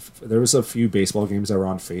years. There was a few baseball games that were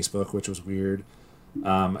on Facebook, which was weird.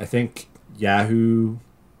 I think Yahoo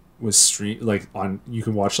was you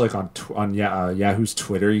can watch like on Yahoo's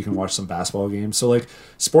Twitter, you can watch some basketball games. So like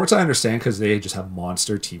sports, I understand because they just have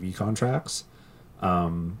monster TV contracts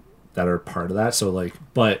that are part of that. So like,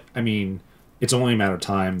 but I mean, it's only a matter of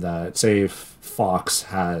time that say if Fox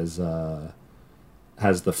has the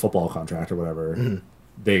football contract or whatever,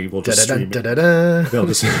 they will just stream it.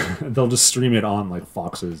 They'll just stream it on like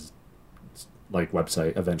Fox's like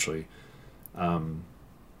website eventually.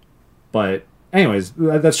 But anyways,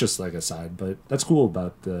 that's just like a side. But that's cool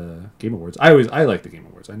about the Game Awards. I like the Game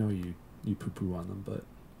Awards. I know you poo poo on them, but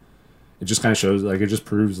it just kind of shows like it just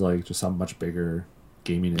proves like just how much bigger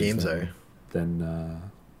gaming games is are than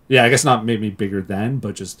yeah, I guess not maybe bigger than,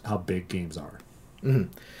 but just how big games are.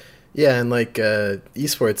 Mm-hmm. Yeah, and like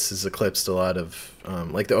esports has eclipsed a lot of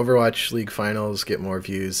like the Overwatch League finals get more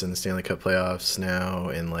views than the Stanley Cup playoffs now,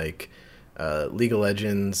 and like League of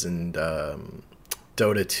Legends and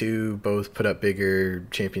Dota 2 both put up bigger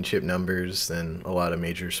championship numbers than a lot of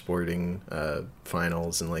major sporting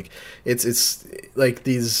finals, and like it's like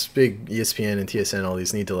these big ESPN and TSN, all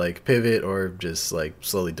these need to like pivot or just like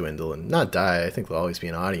slowly dwindle and not die. I think there'll always be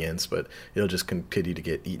an audience, but it'll just continue to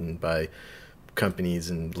get eaten by companies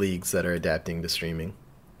and leagues that are adapting to streaming.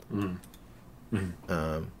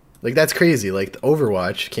 Like that's crazy. Like the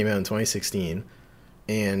Overwatch came out in 2016,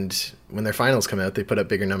 and when their finals come out, they put up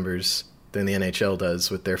bigger numbers than the NHL does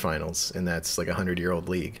with their finals, and that's like 100-year-old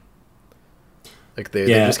league. Like they're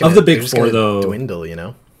just gonna, of the big four though dwindle, you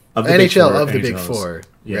know. Of the NHL of the NHL's, big four,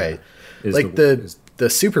 yeah, right? Like the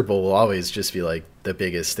Super Bowl will always just be like the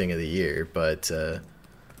biggest thing of the year, but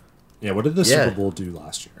yeah. What did the Super Bowl do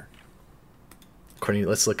last year? According,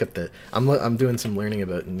 let's look up the. I'm doing some learning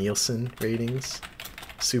about Nielsen ratings.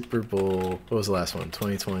 Super Bowl. What was the last one?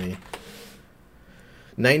 2020.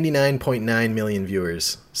 99.9 million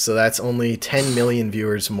viewers. So that's only 10 million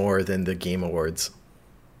viewers more than the Game Awards.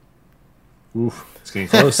 Oof, it's getting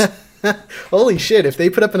close. Holy shit! If they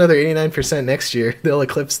put up another 89% next year, they'll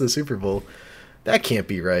eclipse the Super Bowl. That can't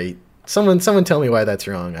be right. Someone tell me why that's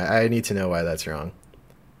wrong. I need to know why that's wrong.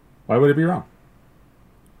 Why would it be wrong?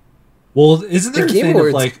 Well, isn't there the a Game thing Awards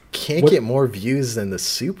of like can't get more views than the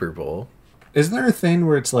Super Bowl? Isn't there a thing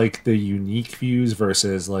where it's like the unique views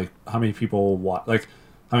versus like how many people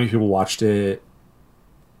watched it,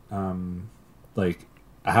 like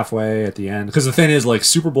halfway at the end? Because the thing is, like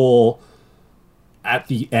Super Bowl at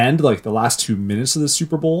the end, like the last 2 minutes of the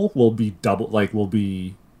Super Bowl will be will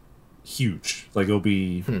be huge. Like it'll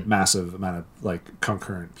be massive amount of like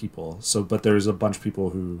concurrent people. So, but there's a bunch of people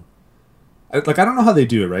who. I don't know how they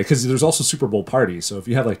do it, right? Because there's also Super Bowl parties. So if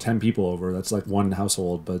you have like 10 people over, that's like one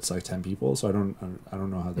household, but it's like 10 people. So I don't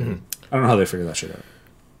know how they I don't know how they figure that shit out.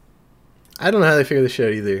 I don't know how they figure this shit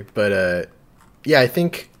out either, but yeah, I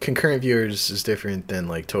think concurrent viewers is different than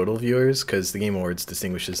like total viewers because the Game Awards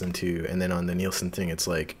distinguishes them too. And then on the Nielsen thing, it's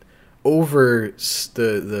like over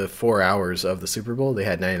the 4 hours of the Super Bowl, they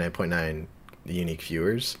had 99.9 unique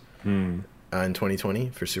viewers in 2020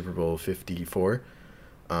 for Super Bowl 54.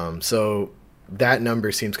 So that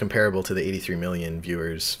number seems comparable to the 83 million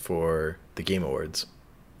viewers for the Game Awards.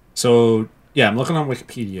 So, yeah, I'm looking on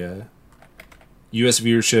Wikipedia. U.S.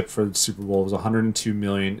 viewership for the Super Bowl was 102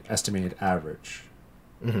 million estimated average.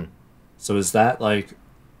 Mm-hmm. So is that like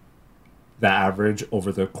the average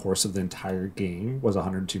over the course of the entire game was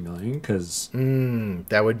 102 million? Because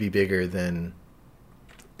that would be bigger than...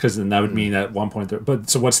 Because then that would mean at 1.3... But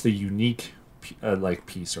so what's the unique like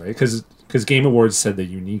piece, right? Because Game Awards said the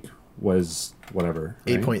unique was whatever,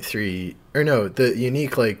 right? 8.3 or no, the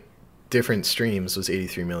unique like different streams was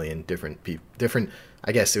 83 million different people. Different,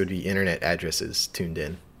 I guess it would be internet addresses tuned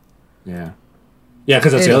in. Yeah,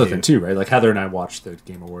 because that's the other thing too, right? Like Heather and I watched the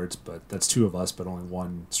Game Awards, but that's two of us, but only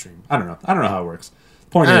one stream. I don't know how it works.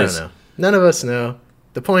 I don't know. None of us know.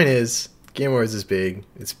 The point is, Game Awards is big.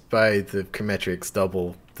 It's by the metrics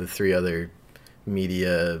double the three other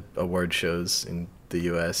media award shows in the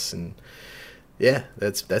U.S. and yeah,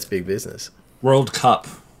 that's big business. World Cup.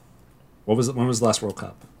 When was the last World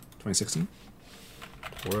Cup? 2016?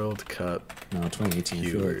 World Cup. No, 2018.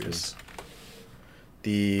 Viewers.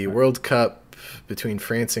 The World Cup between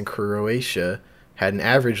France and Croatia had an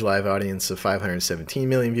average live audience of 517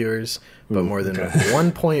 million viewers, but more than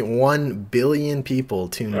 1.1 billion people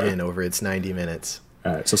tuned in over its 90 minutes.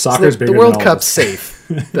 All right, so soccer's bigger the than World all Cup's this.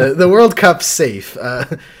 safe. The World Cup's safe.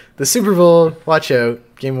 The Super Bowl, watch out.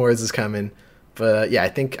 Game Awards is coming. But yeah, I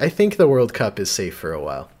think the World Cup is safe for a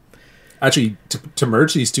while. Actually, to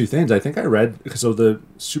merge these two things, I think I read so the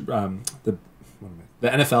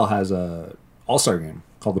NFL has a All-Star game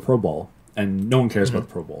called the Pro Bowl, and no one cares about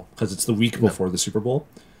the Pro Bowl because it's the week before the Super Bowl.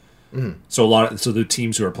 So so the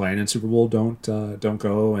teams who are playing in Super Bowl don't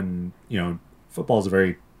go, and football is a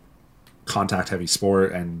very contact heavy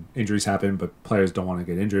sport, and injuries happen, but players don't want to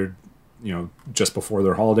get injured, just before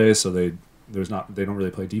their holidays, so they don't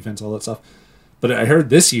really play defense, all that stuff. But I heard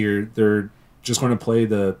this year they're just going to play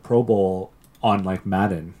the Pro Bowl on like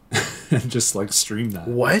Madden and just like stream that.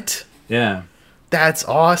 What? Yeah. That's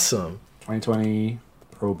awesome. 2020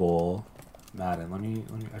 Pro Bowl Madden. Let me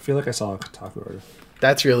I feel like I saw a talk about it.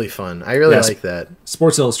 That's really fun. I really like that.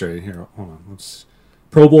 Sports Illustrated here. Hold on. Let's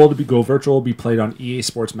Pro Bowl to go virtual will be played on EA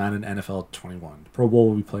Sports Madden NFL 21. Pro Bowl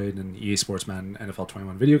will be played in EA Sports Madden NFL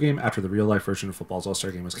 21 video game after the real life version of football's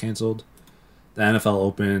All-Star game was canceled. The NFL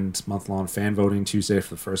opened month-long fan voting Tuesday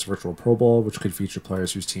for the first virtual Pro Bowl, which could feature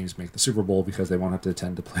players whose teams make the Super Bowl because they won't have to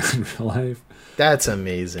attend to play in real life. That's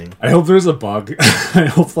amazing. I hope there's a bug. I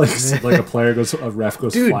hope like a ref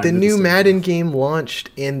goes. Dude, flying the to new stadium. Madden game launched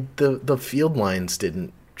and the field lines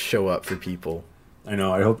didn't show up for people. I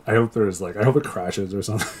know. I hope it crashes or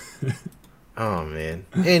something. Oh man.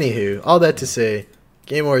 Anywho, all that to say,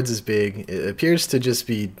 Game Awards is big. It appears to just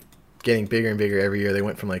be getting bigger and bigger every year. They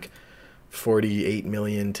went from like 48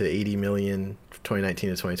 million to 80 million from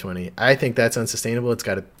 2019 to 2020. I think that's unsustainable. It's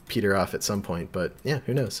got to peter off at some point, but yeah,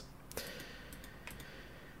 who knows?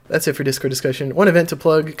 That's it for Discord discussion. One event to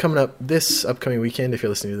plug coming up this upcoming weekend. If you're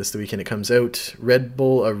listening to this the weekend it comes out, Red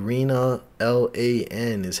Bull Arena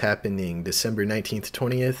LAN is happening December 19th,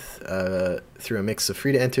 20th through a mix of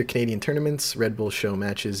free-to-enter Canadian tournaments, Red Bull show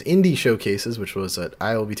matches, indie showcases, which was what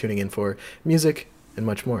I will be tuning in for, music, and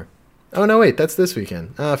much more. Oh, no, wait, that's this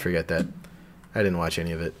weekend. Oh, forget that. I didn't watch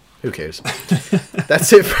any of it. Who cares?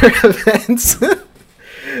 That's it for events.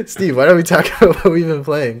 Steve, why don't we talk about what we've been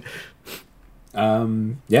playing?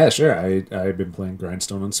 Yeah, sure. I've been playing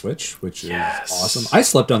Grindstone on Switch, which is awesome. I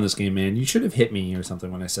slept on this game, man. You should have hit me or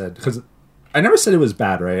something when I said, because I never said it was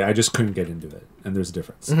bad, right? I just couldn't get into it, and there's a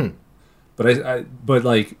difference. Mm-hmm. But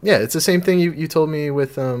like, yeah, it's the same thing you told me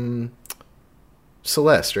with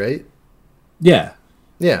Celeste, right? Yeah.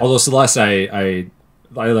 Yeah. Although Celeste, I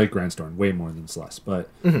like Grindstone way more than Celeste, but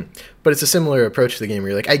but it's a similar approach to the game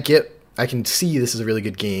where you're like, I can see this is a really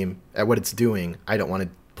good game at what it's doing. I don't want to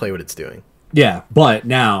play what it's doing. Yeah, but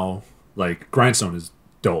now like Grindstone is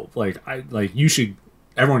dope.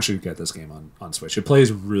 Everyone should get this game on Switch. It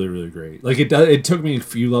plays really, really great. Like it took me a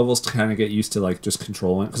few levels to kind of get used to like just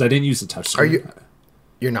controlling it because I didn't use the touchscreen.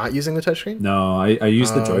 You're not using the touchscreen? No, I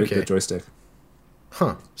used the joystick.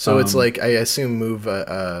 Huh. So it's like, I assume, move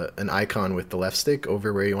an icon with the left stick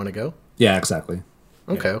over where you want to go? Yeah, exactly.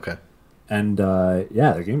 Okay. And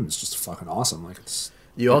the game is just fucking awesome. Like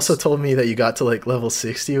You also told me that you got to like level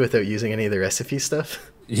 60 without using any of the recipe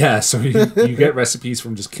stuff. Yeah, so you get recipes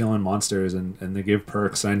from just killing monsters, and they give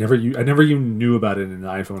perks. And I never even knew about it in the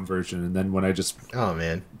iPhone version. And then when I just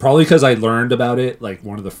probably because I learned about it like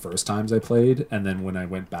one of the first times I played, and then when I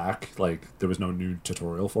went back, like there was no new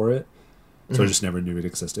tutorial for it, so I just never knew it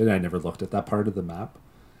existed. I never looked at that part of the map.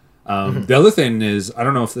 The other thing is, I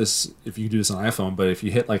don't know if you do this on iPhone, but if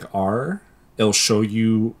you hit like R, it'll show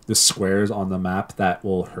you the squares on the map that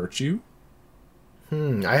will hurt you.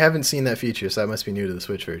 I haven't seen that feature, so that must be new to the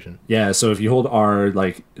Switch version. Yeah, so if you hold R,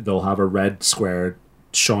 like they'll have a red square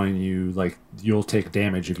showing you like you'll take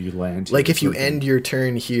damage if you land. Like if you end your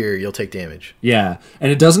turn here, you'll take damage. Yeah, and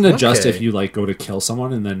it doesn't adjust if you like go to kill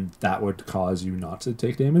someone, and then that would cause you not to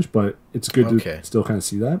take damage. But it's good to still kind of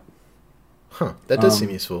see that. Huh, that does seem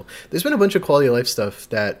useful. There's been a bunch of quality of life stuff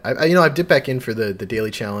that I've dipped back in for the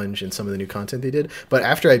daily challenge and some of the new content they did. But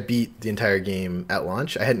after I beat the entire game at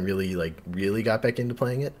launch, I hadn't really got back into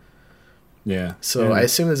playing it. Yeah. So I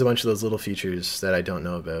assume there's a bunch of those little features that I don't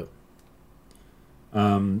know about.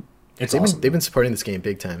 They've been supporting this game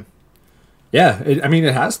big time. Yeah,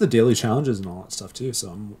 it has the daily challenges and all that stuff too. So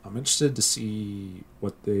I'm interested to see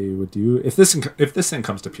what they would do if this thing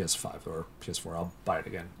comes to PS5 or PS4. I'll buy it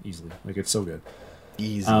again easily. Like it's so good.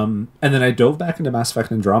 Easy. And then I dove back into Mass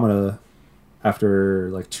Effect Andromeda after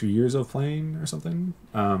like 2 years of playing or something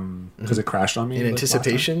because it crashed on me in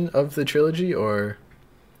anticipation of the trilogy, or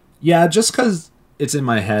yeah, just because it's in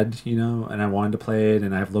my head, you know, and I wanted to play it,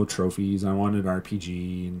 and I have low trophies, and I wanted an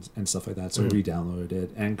RPG and stuff like that, so I re-downloaded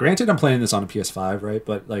it. And granted, I'm playing this on a PS5, right?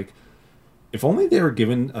 But like, if only they were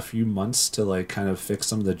given a few months to like kind of fix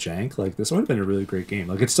some of the jank, like this would have been a really great game.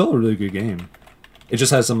 Like, it's still a really good game. It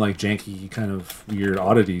just has some like janky kind of weird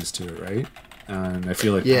oddities to it, right? And I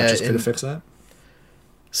feel like patches could have fixed that.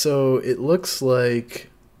 So it looks like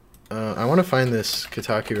I want to find this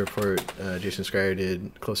Kotaku report Jason Schreier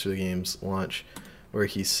did closer to the game's launch, where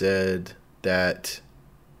he said that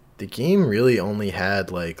the game really only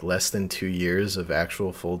had like less than 2 years of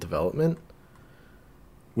actual full development,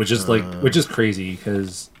 which is crazy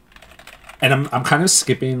because, and I'm kind of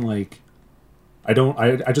skipping like, I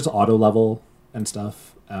just auto level and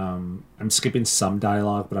stuff. I'm skipping some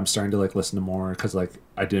dialogue, but I'm starting to like listen to more because like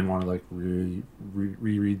I didn't want to like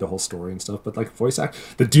reread the whole story and stuff. But like voice act,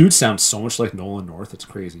 the dude sounds so much like Nolan North. It's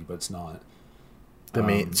crazy, but it's not. The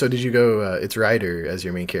main. So did you go? It's Ryder as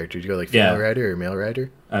your main character. Did you go like female Ryder or male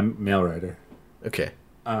Ryder? I'm male Ryder. Okay.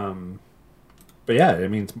 But yeah, I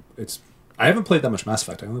mean, it's. I haven't played that much Mass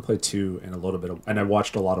Effect. I only played 2 and a little bit of, and I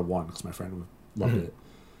watched a lot of 1 because my friend loved it.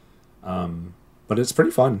 But it's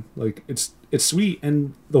pretty fun. Like it's sweet,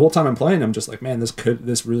 and the whole time I'm playing, I'm just like, man,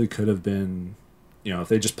 this really could have been, you know, if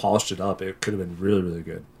they just polished it up, it could have been really, really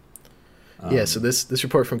good. Yeah. So this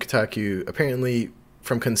report from Kotaku apparently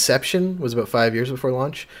from conception was about 5 years before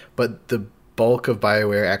launch, but the bulk of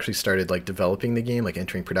BioWare actually started like developing the game, like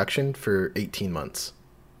entering production for 18 months,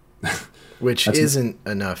 which isn't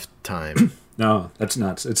enough time. No, that's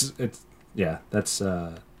nuts. It's that's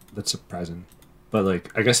surprising. But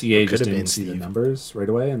like, I guess EA just didn't see the numbers right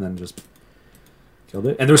away and then just killed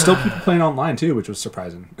it. And there were still people playing online too, which was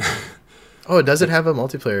surprising. Oh, does it have a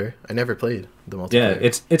multiplayer? I never played the multiplayer. Yeah,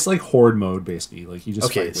 it's like horde mode basically. Like you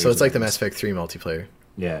just so it's like the Mass Effect 3 multiplayer.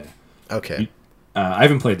 Yeah. Okay. I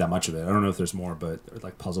haven't played that much of it. I don't know if there's more, but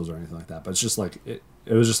like puzzles or anything like that. But it's just like it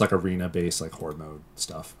was just like arena based like horde mode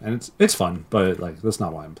stuff, and it's fun. But like that's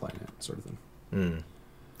not why I'm playing it, sort of thing.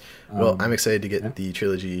 Well, I'm excited to get the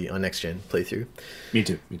trilogy on next gen playthrough. Me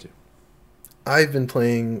too. I've been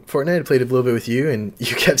playing Fortnite. I played a little bit with you, and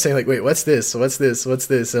you kept saying like, "Wait, what's this? What's this? What's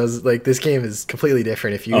this?" I was like, "This game is completely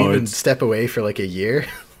different." If you even step away for like a year.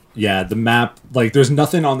 Yeah, the map, like, there's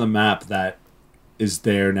nothing on the map that is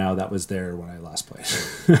there now that was there when I last played.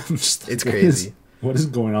 It's crazy. What is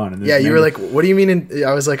going on? Yeah, you were like, "What do you mean?"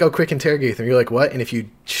 I was like, "Oh, quick interrogate them." You're like, "What?" And if you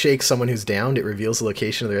shake someone who's downed, it reveals the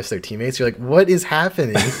location of the rest of their teammates. You're like, "What is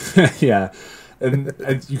happening?" Yeah, and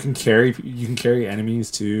you can carry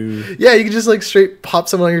enemies too. Yeah, you can just like straight pop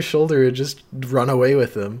someone on your shoulder and just run away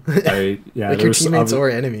with them. Like your teammates or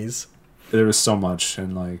enemies. There was so much,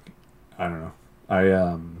 and like, I don't know.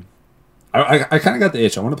 I kind of got the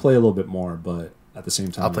itch. I want to play a little bit more, but at the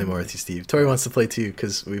same time, I'll play more with you, Steve. Tori wants to play too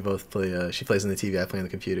because we both play. She plays on the TV. I play on the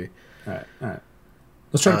computer. All right.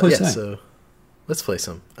 Let's try to play tonight. So let's play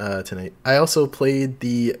some tonight. I also played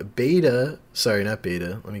the beta. Sorry, not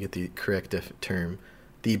beta. Let me get the correct term.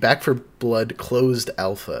 The Back for Blood closed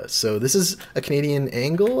alpha. So this is a Canadian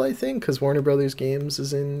angle, I think, because Warner Brothers Games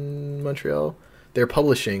is in Montreal. They're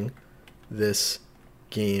publishing this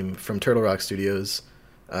game from Turtle Rock Studios.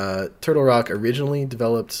 Turtle Rock originally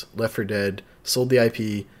developed Left 4 Dead, sold the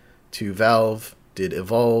IP to Valve, did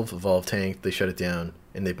Evolve tanked, they shut it down,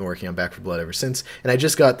 and they've been working on Back 4 Blood ever since. And I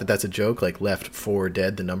just got that that's a joke, like Left 4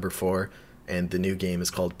 Dead, the number 4, and the new game is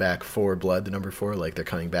called Back 4 Blood, the number 4, like they're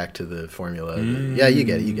coming back to the formula. Yeah, you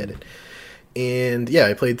get it. And yeah,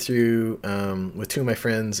 I played through with 2 of my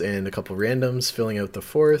friends and a couple randoms, filling out the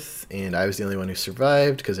 4th, and I was the only one who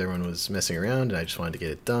survived because everyone was messing around, and I just wanted to get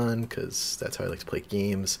it done because that's how I like to play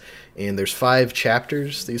games. And there's 5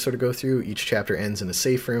 chapters that you sort of go through. Each chapter ends in a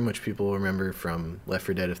safe room, which people will remember from Left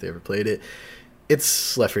 4 Dead if they ever played it.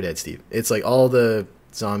 It's Left 4 Dead, Steve. It's like all the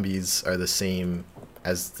zombies are the same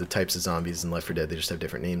as the types of zombies in Left 4 Dead. They just have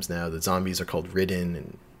different names now. The zombies are called Ridden,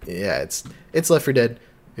 and yeah, it's Left 4 Dead.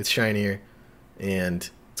 It's shinier. And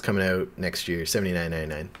it's coming out next year,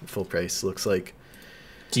 $79.99 full price. Looks like.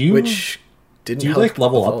 Do you like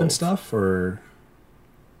level up and stuff, or?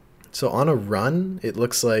 So on a run, it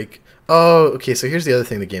looks like. Oh, okay. So here's the other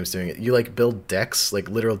thing the game's doing. You like build decks, like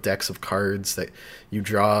literal decks of cards that you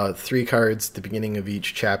draw 3 cards at the beginning of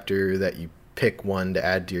each chapter that you pick one to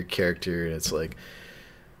add to your character, and it's like.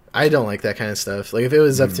 I don't like that kind of stuff. Like if it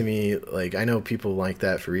was up to me, like I know people like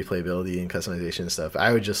that for replayability and customization and stuff.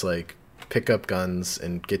 I would just like. Pick up guns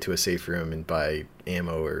and get to a safe room and buy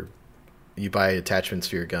ammo, or you buy attachments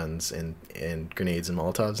for your guns and grenades and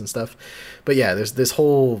Molotovs and stuff. But yeah, there's this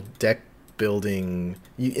whole deck building,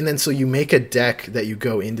 and then so you make a deck that you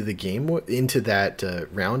go into the game into that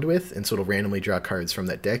round with, and so it'll randomly draw cards from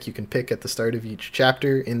that deck you can pick at the start of each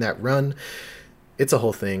chapter in that run. It's a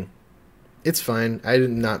whole thing. It's fine.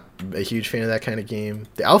 I'm not a huge fan of that kind of game.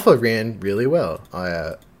 The alpha ran really well,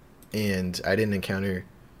 and I didn't encounter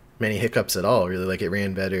many hiccups at all. Really, like it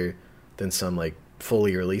ran better than some like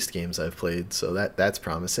fully released games I've played. So that's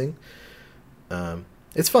promising.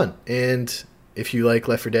 It's fun, and if you like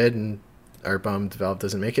Left 4 Dead and are bummed Valve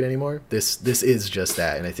doesn't make it anymore, this is just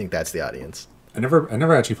that, and I think that's the audience. I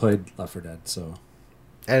never actually played Left 4 Dead, so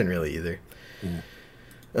I didn't really either. yeah.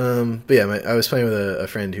 But yeah, I was playing with a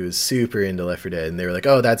friend who was super into Left 4 Dead, and they were like,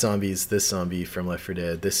 "Oh, that zombie's this zombie from Left 4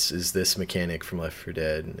 Dead. This is this mechanic from Left 4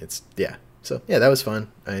 Dead." And it's so yeah, that was fun.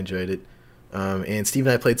 I enjoyed it. And Steve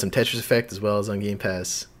and I played some Tetris Effect as well as on Game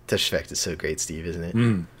Pass. Tetris Effect is so great, Steve, isn't it?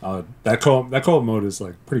 That co-op mode is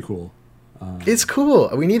like pretty cool. It's cool.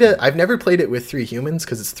 I've never played it with 3 humans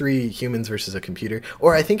because it's 3 humans versus a computer.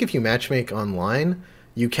 Or I think if you matchmake online,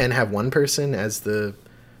 you can have one person as the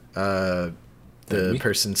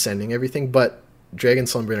person sending everything. But Dragon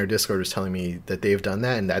Slumber in our Discord was telling me that they've done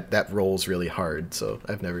that, and that rolls really hard. So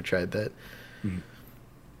I've never tried that.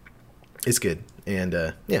 It's good.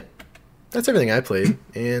 And yeah, that's everything I played.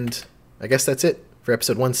 And I guess that's it for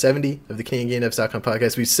episode 170 of the CanadianGameDevs.com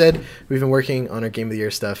podcast. We said we've been working on our Game of the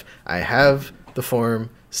Year stuff. I have the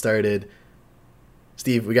forum started.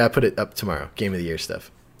 Steve, we got to put it up tomorrow. Game of the Year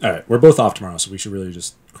stuff. All right. We're both off tomorrow, so we should really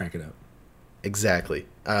just crank it out. Exactly.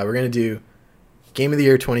 We're going to do Game of the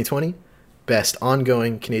Year 2020, best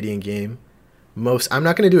ongoing Canadian game. I'm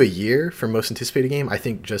not going to do a year for most anticipated game. I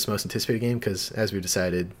think just most anticipated game because, as we've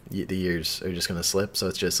decided, the years are just going to slip. So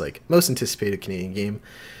it's just like most anticipated Canadian game.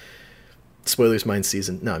 Spoilers, mine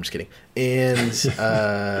season. No, I'm just kidding. And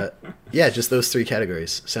yeah, just those 3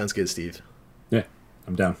 categories. Sounds good, Steve. Yeah,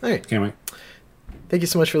 I'm down. All right. Can't wait. Thank you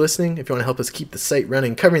so much for listening. If you want to help us keep the site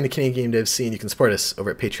running, covering the Canadian Game Devs scene, you can support us over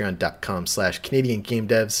at patreon.com/Canadian Game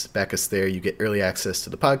Devs. Back us there. You get early access to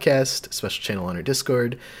the podcast, a special channel on our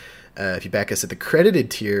Discord. If you back us at the credited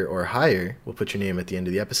tier or higher, we'll put your name at the end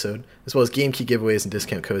of the episode, as well as game key giveaways and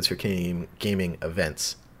discount codes for Canadian gaming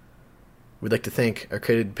events. We'd like to thank our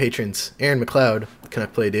credited patrons, Aaron McLeod, Can I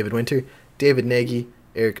Play David Winter, David Nagy,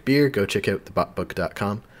 Eric Beer, go check out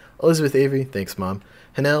thebotbook.com, Elizabeth Avery, thanks Mom,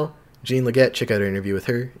 Hanel, Jean Leggett, check out our interview with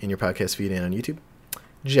her in your podcast feed and on YouTube,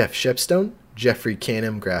 Jeff Shepstone, Jeffrey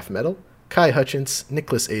Canham, Graph Metal, Kai Hutchins,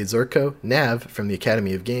 Nicholas A. Zorko, Nav from the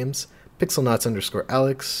Academy of Games,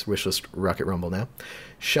 Pixelnots_Alex, Wishlist Rocket Rumble now,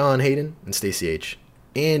 Sean Hayden, and Stacey H.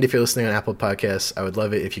 And if you're listening on Apple Podcasts, I would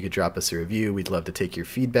love it if you could drop us a review. We'd love to take your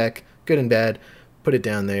feedback, good and bad. Put it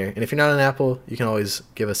down there. And if you're not on Apple, you can always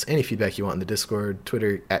give us any feedback you want in the Discord,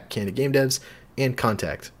 Twitter at CanadaGameDevs, and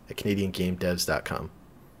contact at CanadianGameDevs.com.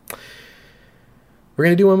 We're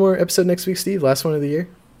going to do one more episode next week, Steve. Last one of the year.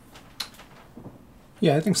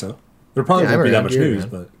 Yeah, I think so. There probably won't be that much news,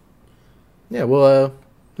 but yeah, well,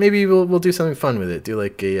 maybe we'll do something fun with it. Do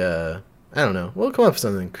like a I don't know. We'll come up with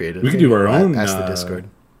something creative. We could do our own. Ask the Discord.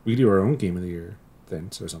 We could do our own Game of the Year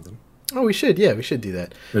things or something. Oh, we should. Yeah, we should do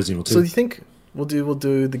that. Resident Evil 2. So do you think we'll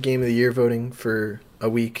do the Game of the Year voting for a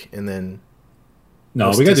week and then?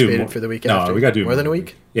 No, we gotta do more for the week after. No, we gotta do more than a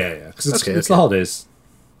week. Yeah, because it's the holidays.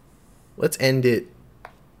 Let's end it.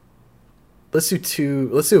 Let's do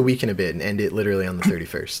a week and a bit and end it literally on the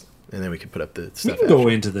 31st, and then we can put up the stuff. We can go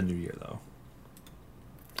into the new year though.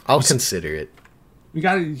 I'll consider it. You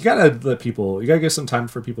gotta let people. You gotta give some time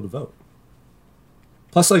for people to vote.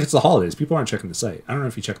 Plus, like it's the holidays, people aren't checking the site. I don't know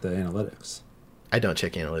if you check the analytics. I don't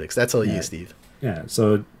check analytics. That's all you, Steve. Yeah,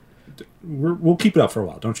 so we'll keep it up for a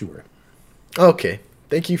while. Don't you worry. Okay.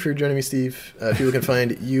 Thank you for joining me, Steve. People can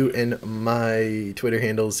find you and my Twitter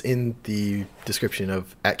handles in the description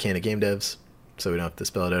of @CanadaGameDevs, so we don't have to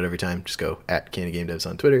spell it out every time. Just go @CanadaGameDevs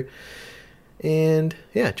on Twitter. And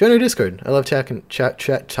yeah, join our Discord. I love talking.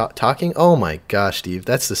 Oh my gosh, Steve,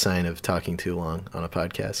 that's the sign of talking too long on a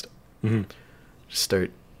podcast. Mm-hmm. Just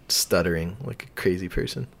start stuttering like a crazy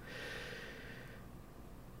person.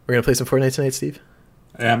 We're gonna play some Fortnite tonight, Steve.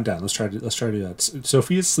 I'm down. Let's try to do that.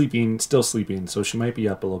 Sophia's still sleeping, so she might be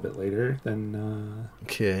up a little bit later than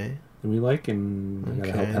we like, and we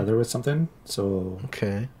gotta help Heather with something. So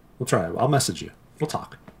we'll try it. I'll message you. We'll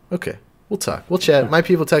talk. Okay. We'll talk. We'll chat. My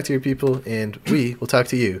people talk to your people, and we will talk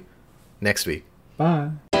to you next week.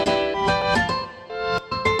 Bye.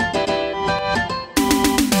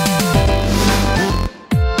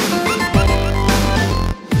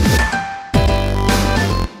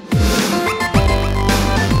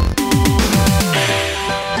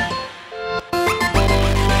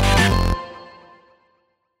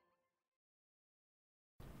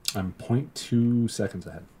 I'm 0.2 seconds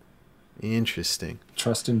ahead. Interesting.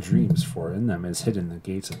 Trust in dreams, for in them is hidden the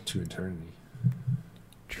gates to eternity.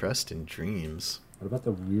 Trust in dreams. What about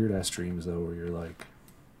the weird ass dreams though, where you're like?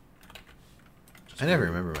 I never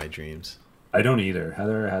remember my dreams. I don't either.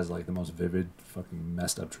 Heather has like the most vivid, fucking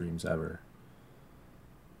messed up dreams ever.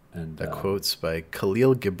 And That quote's by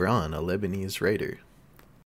Khalil Gibran, a Lebanese writer.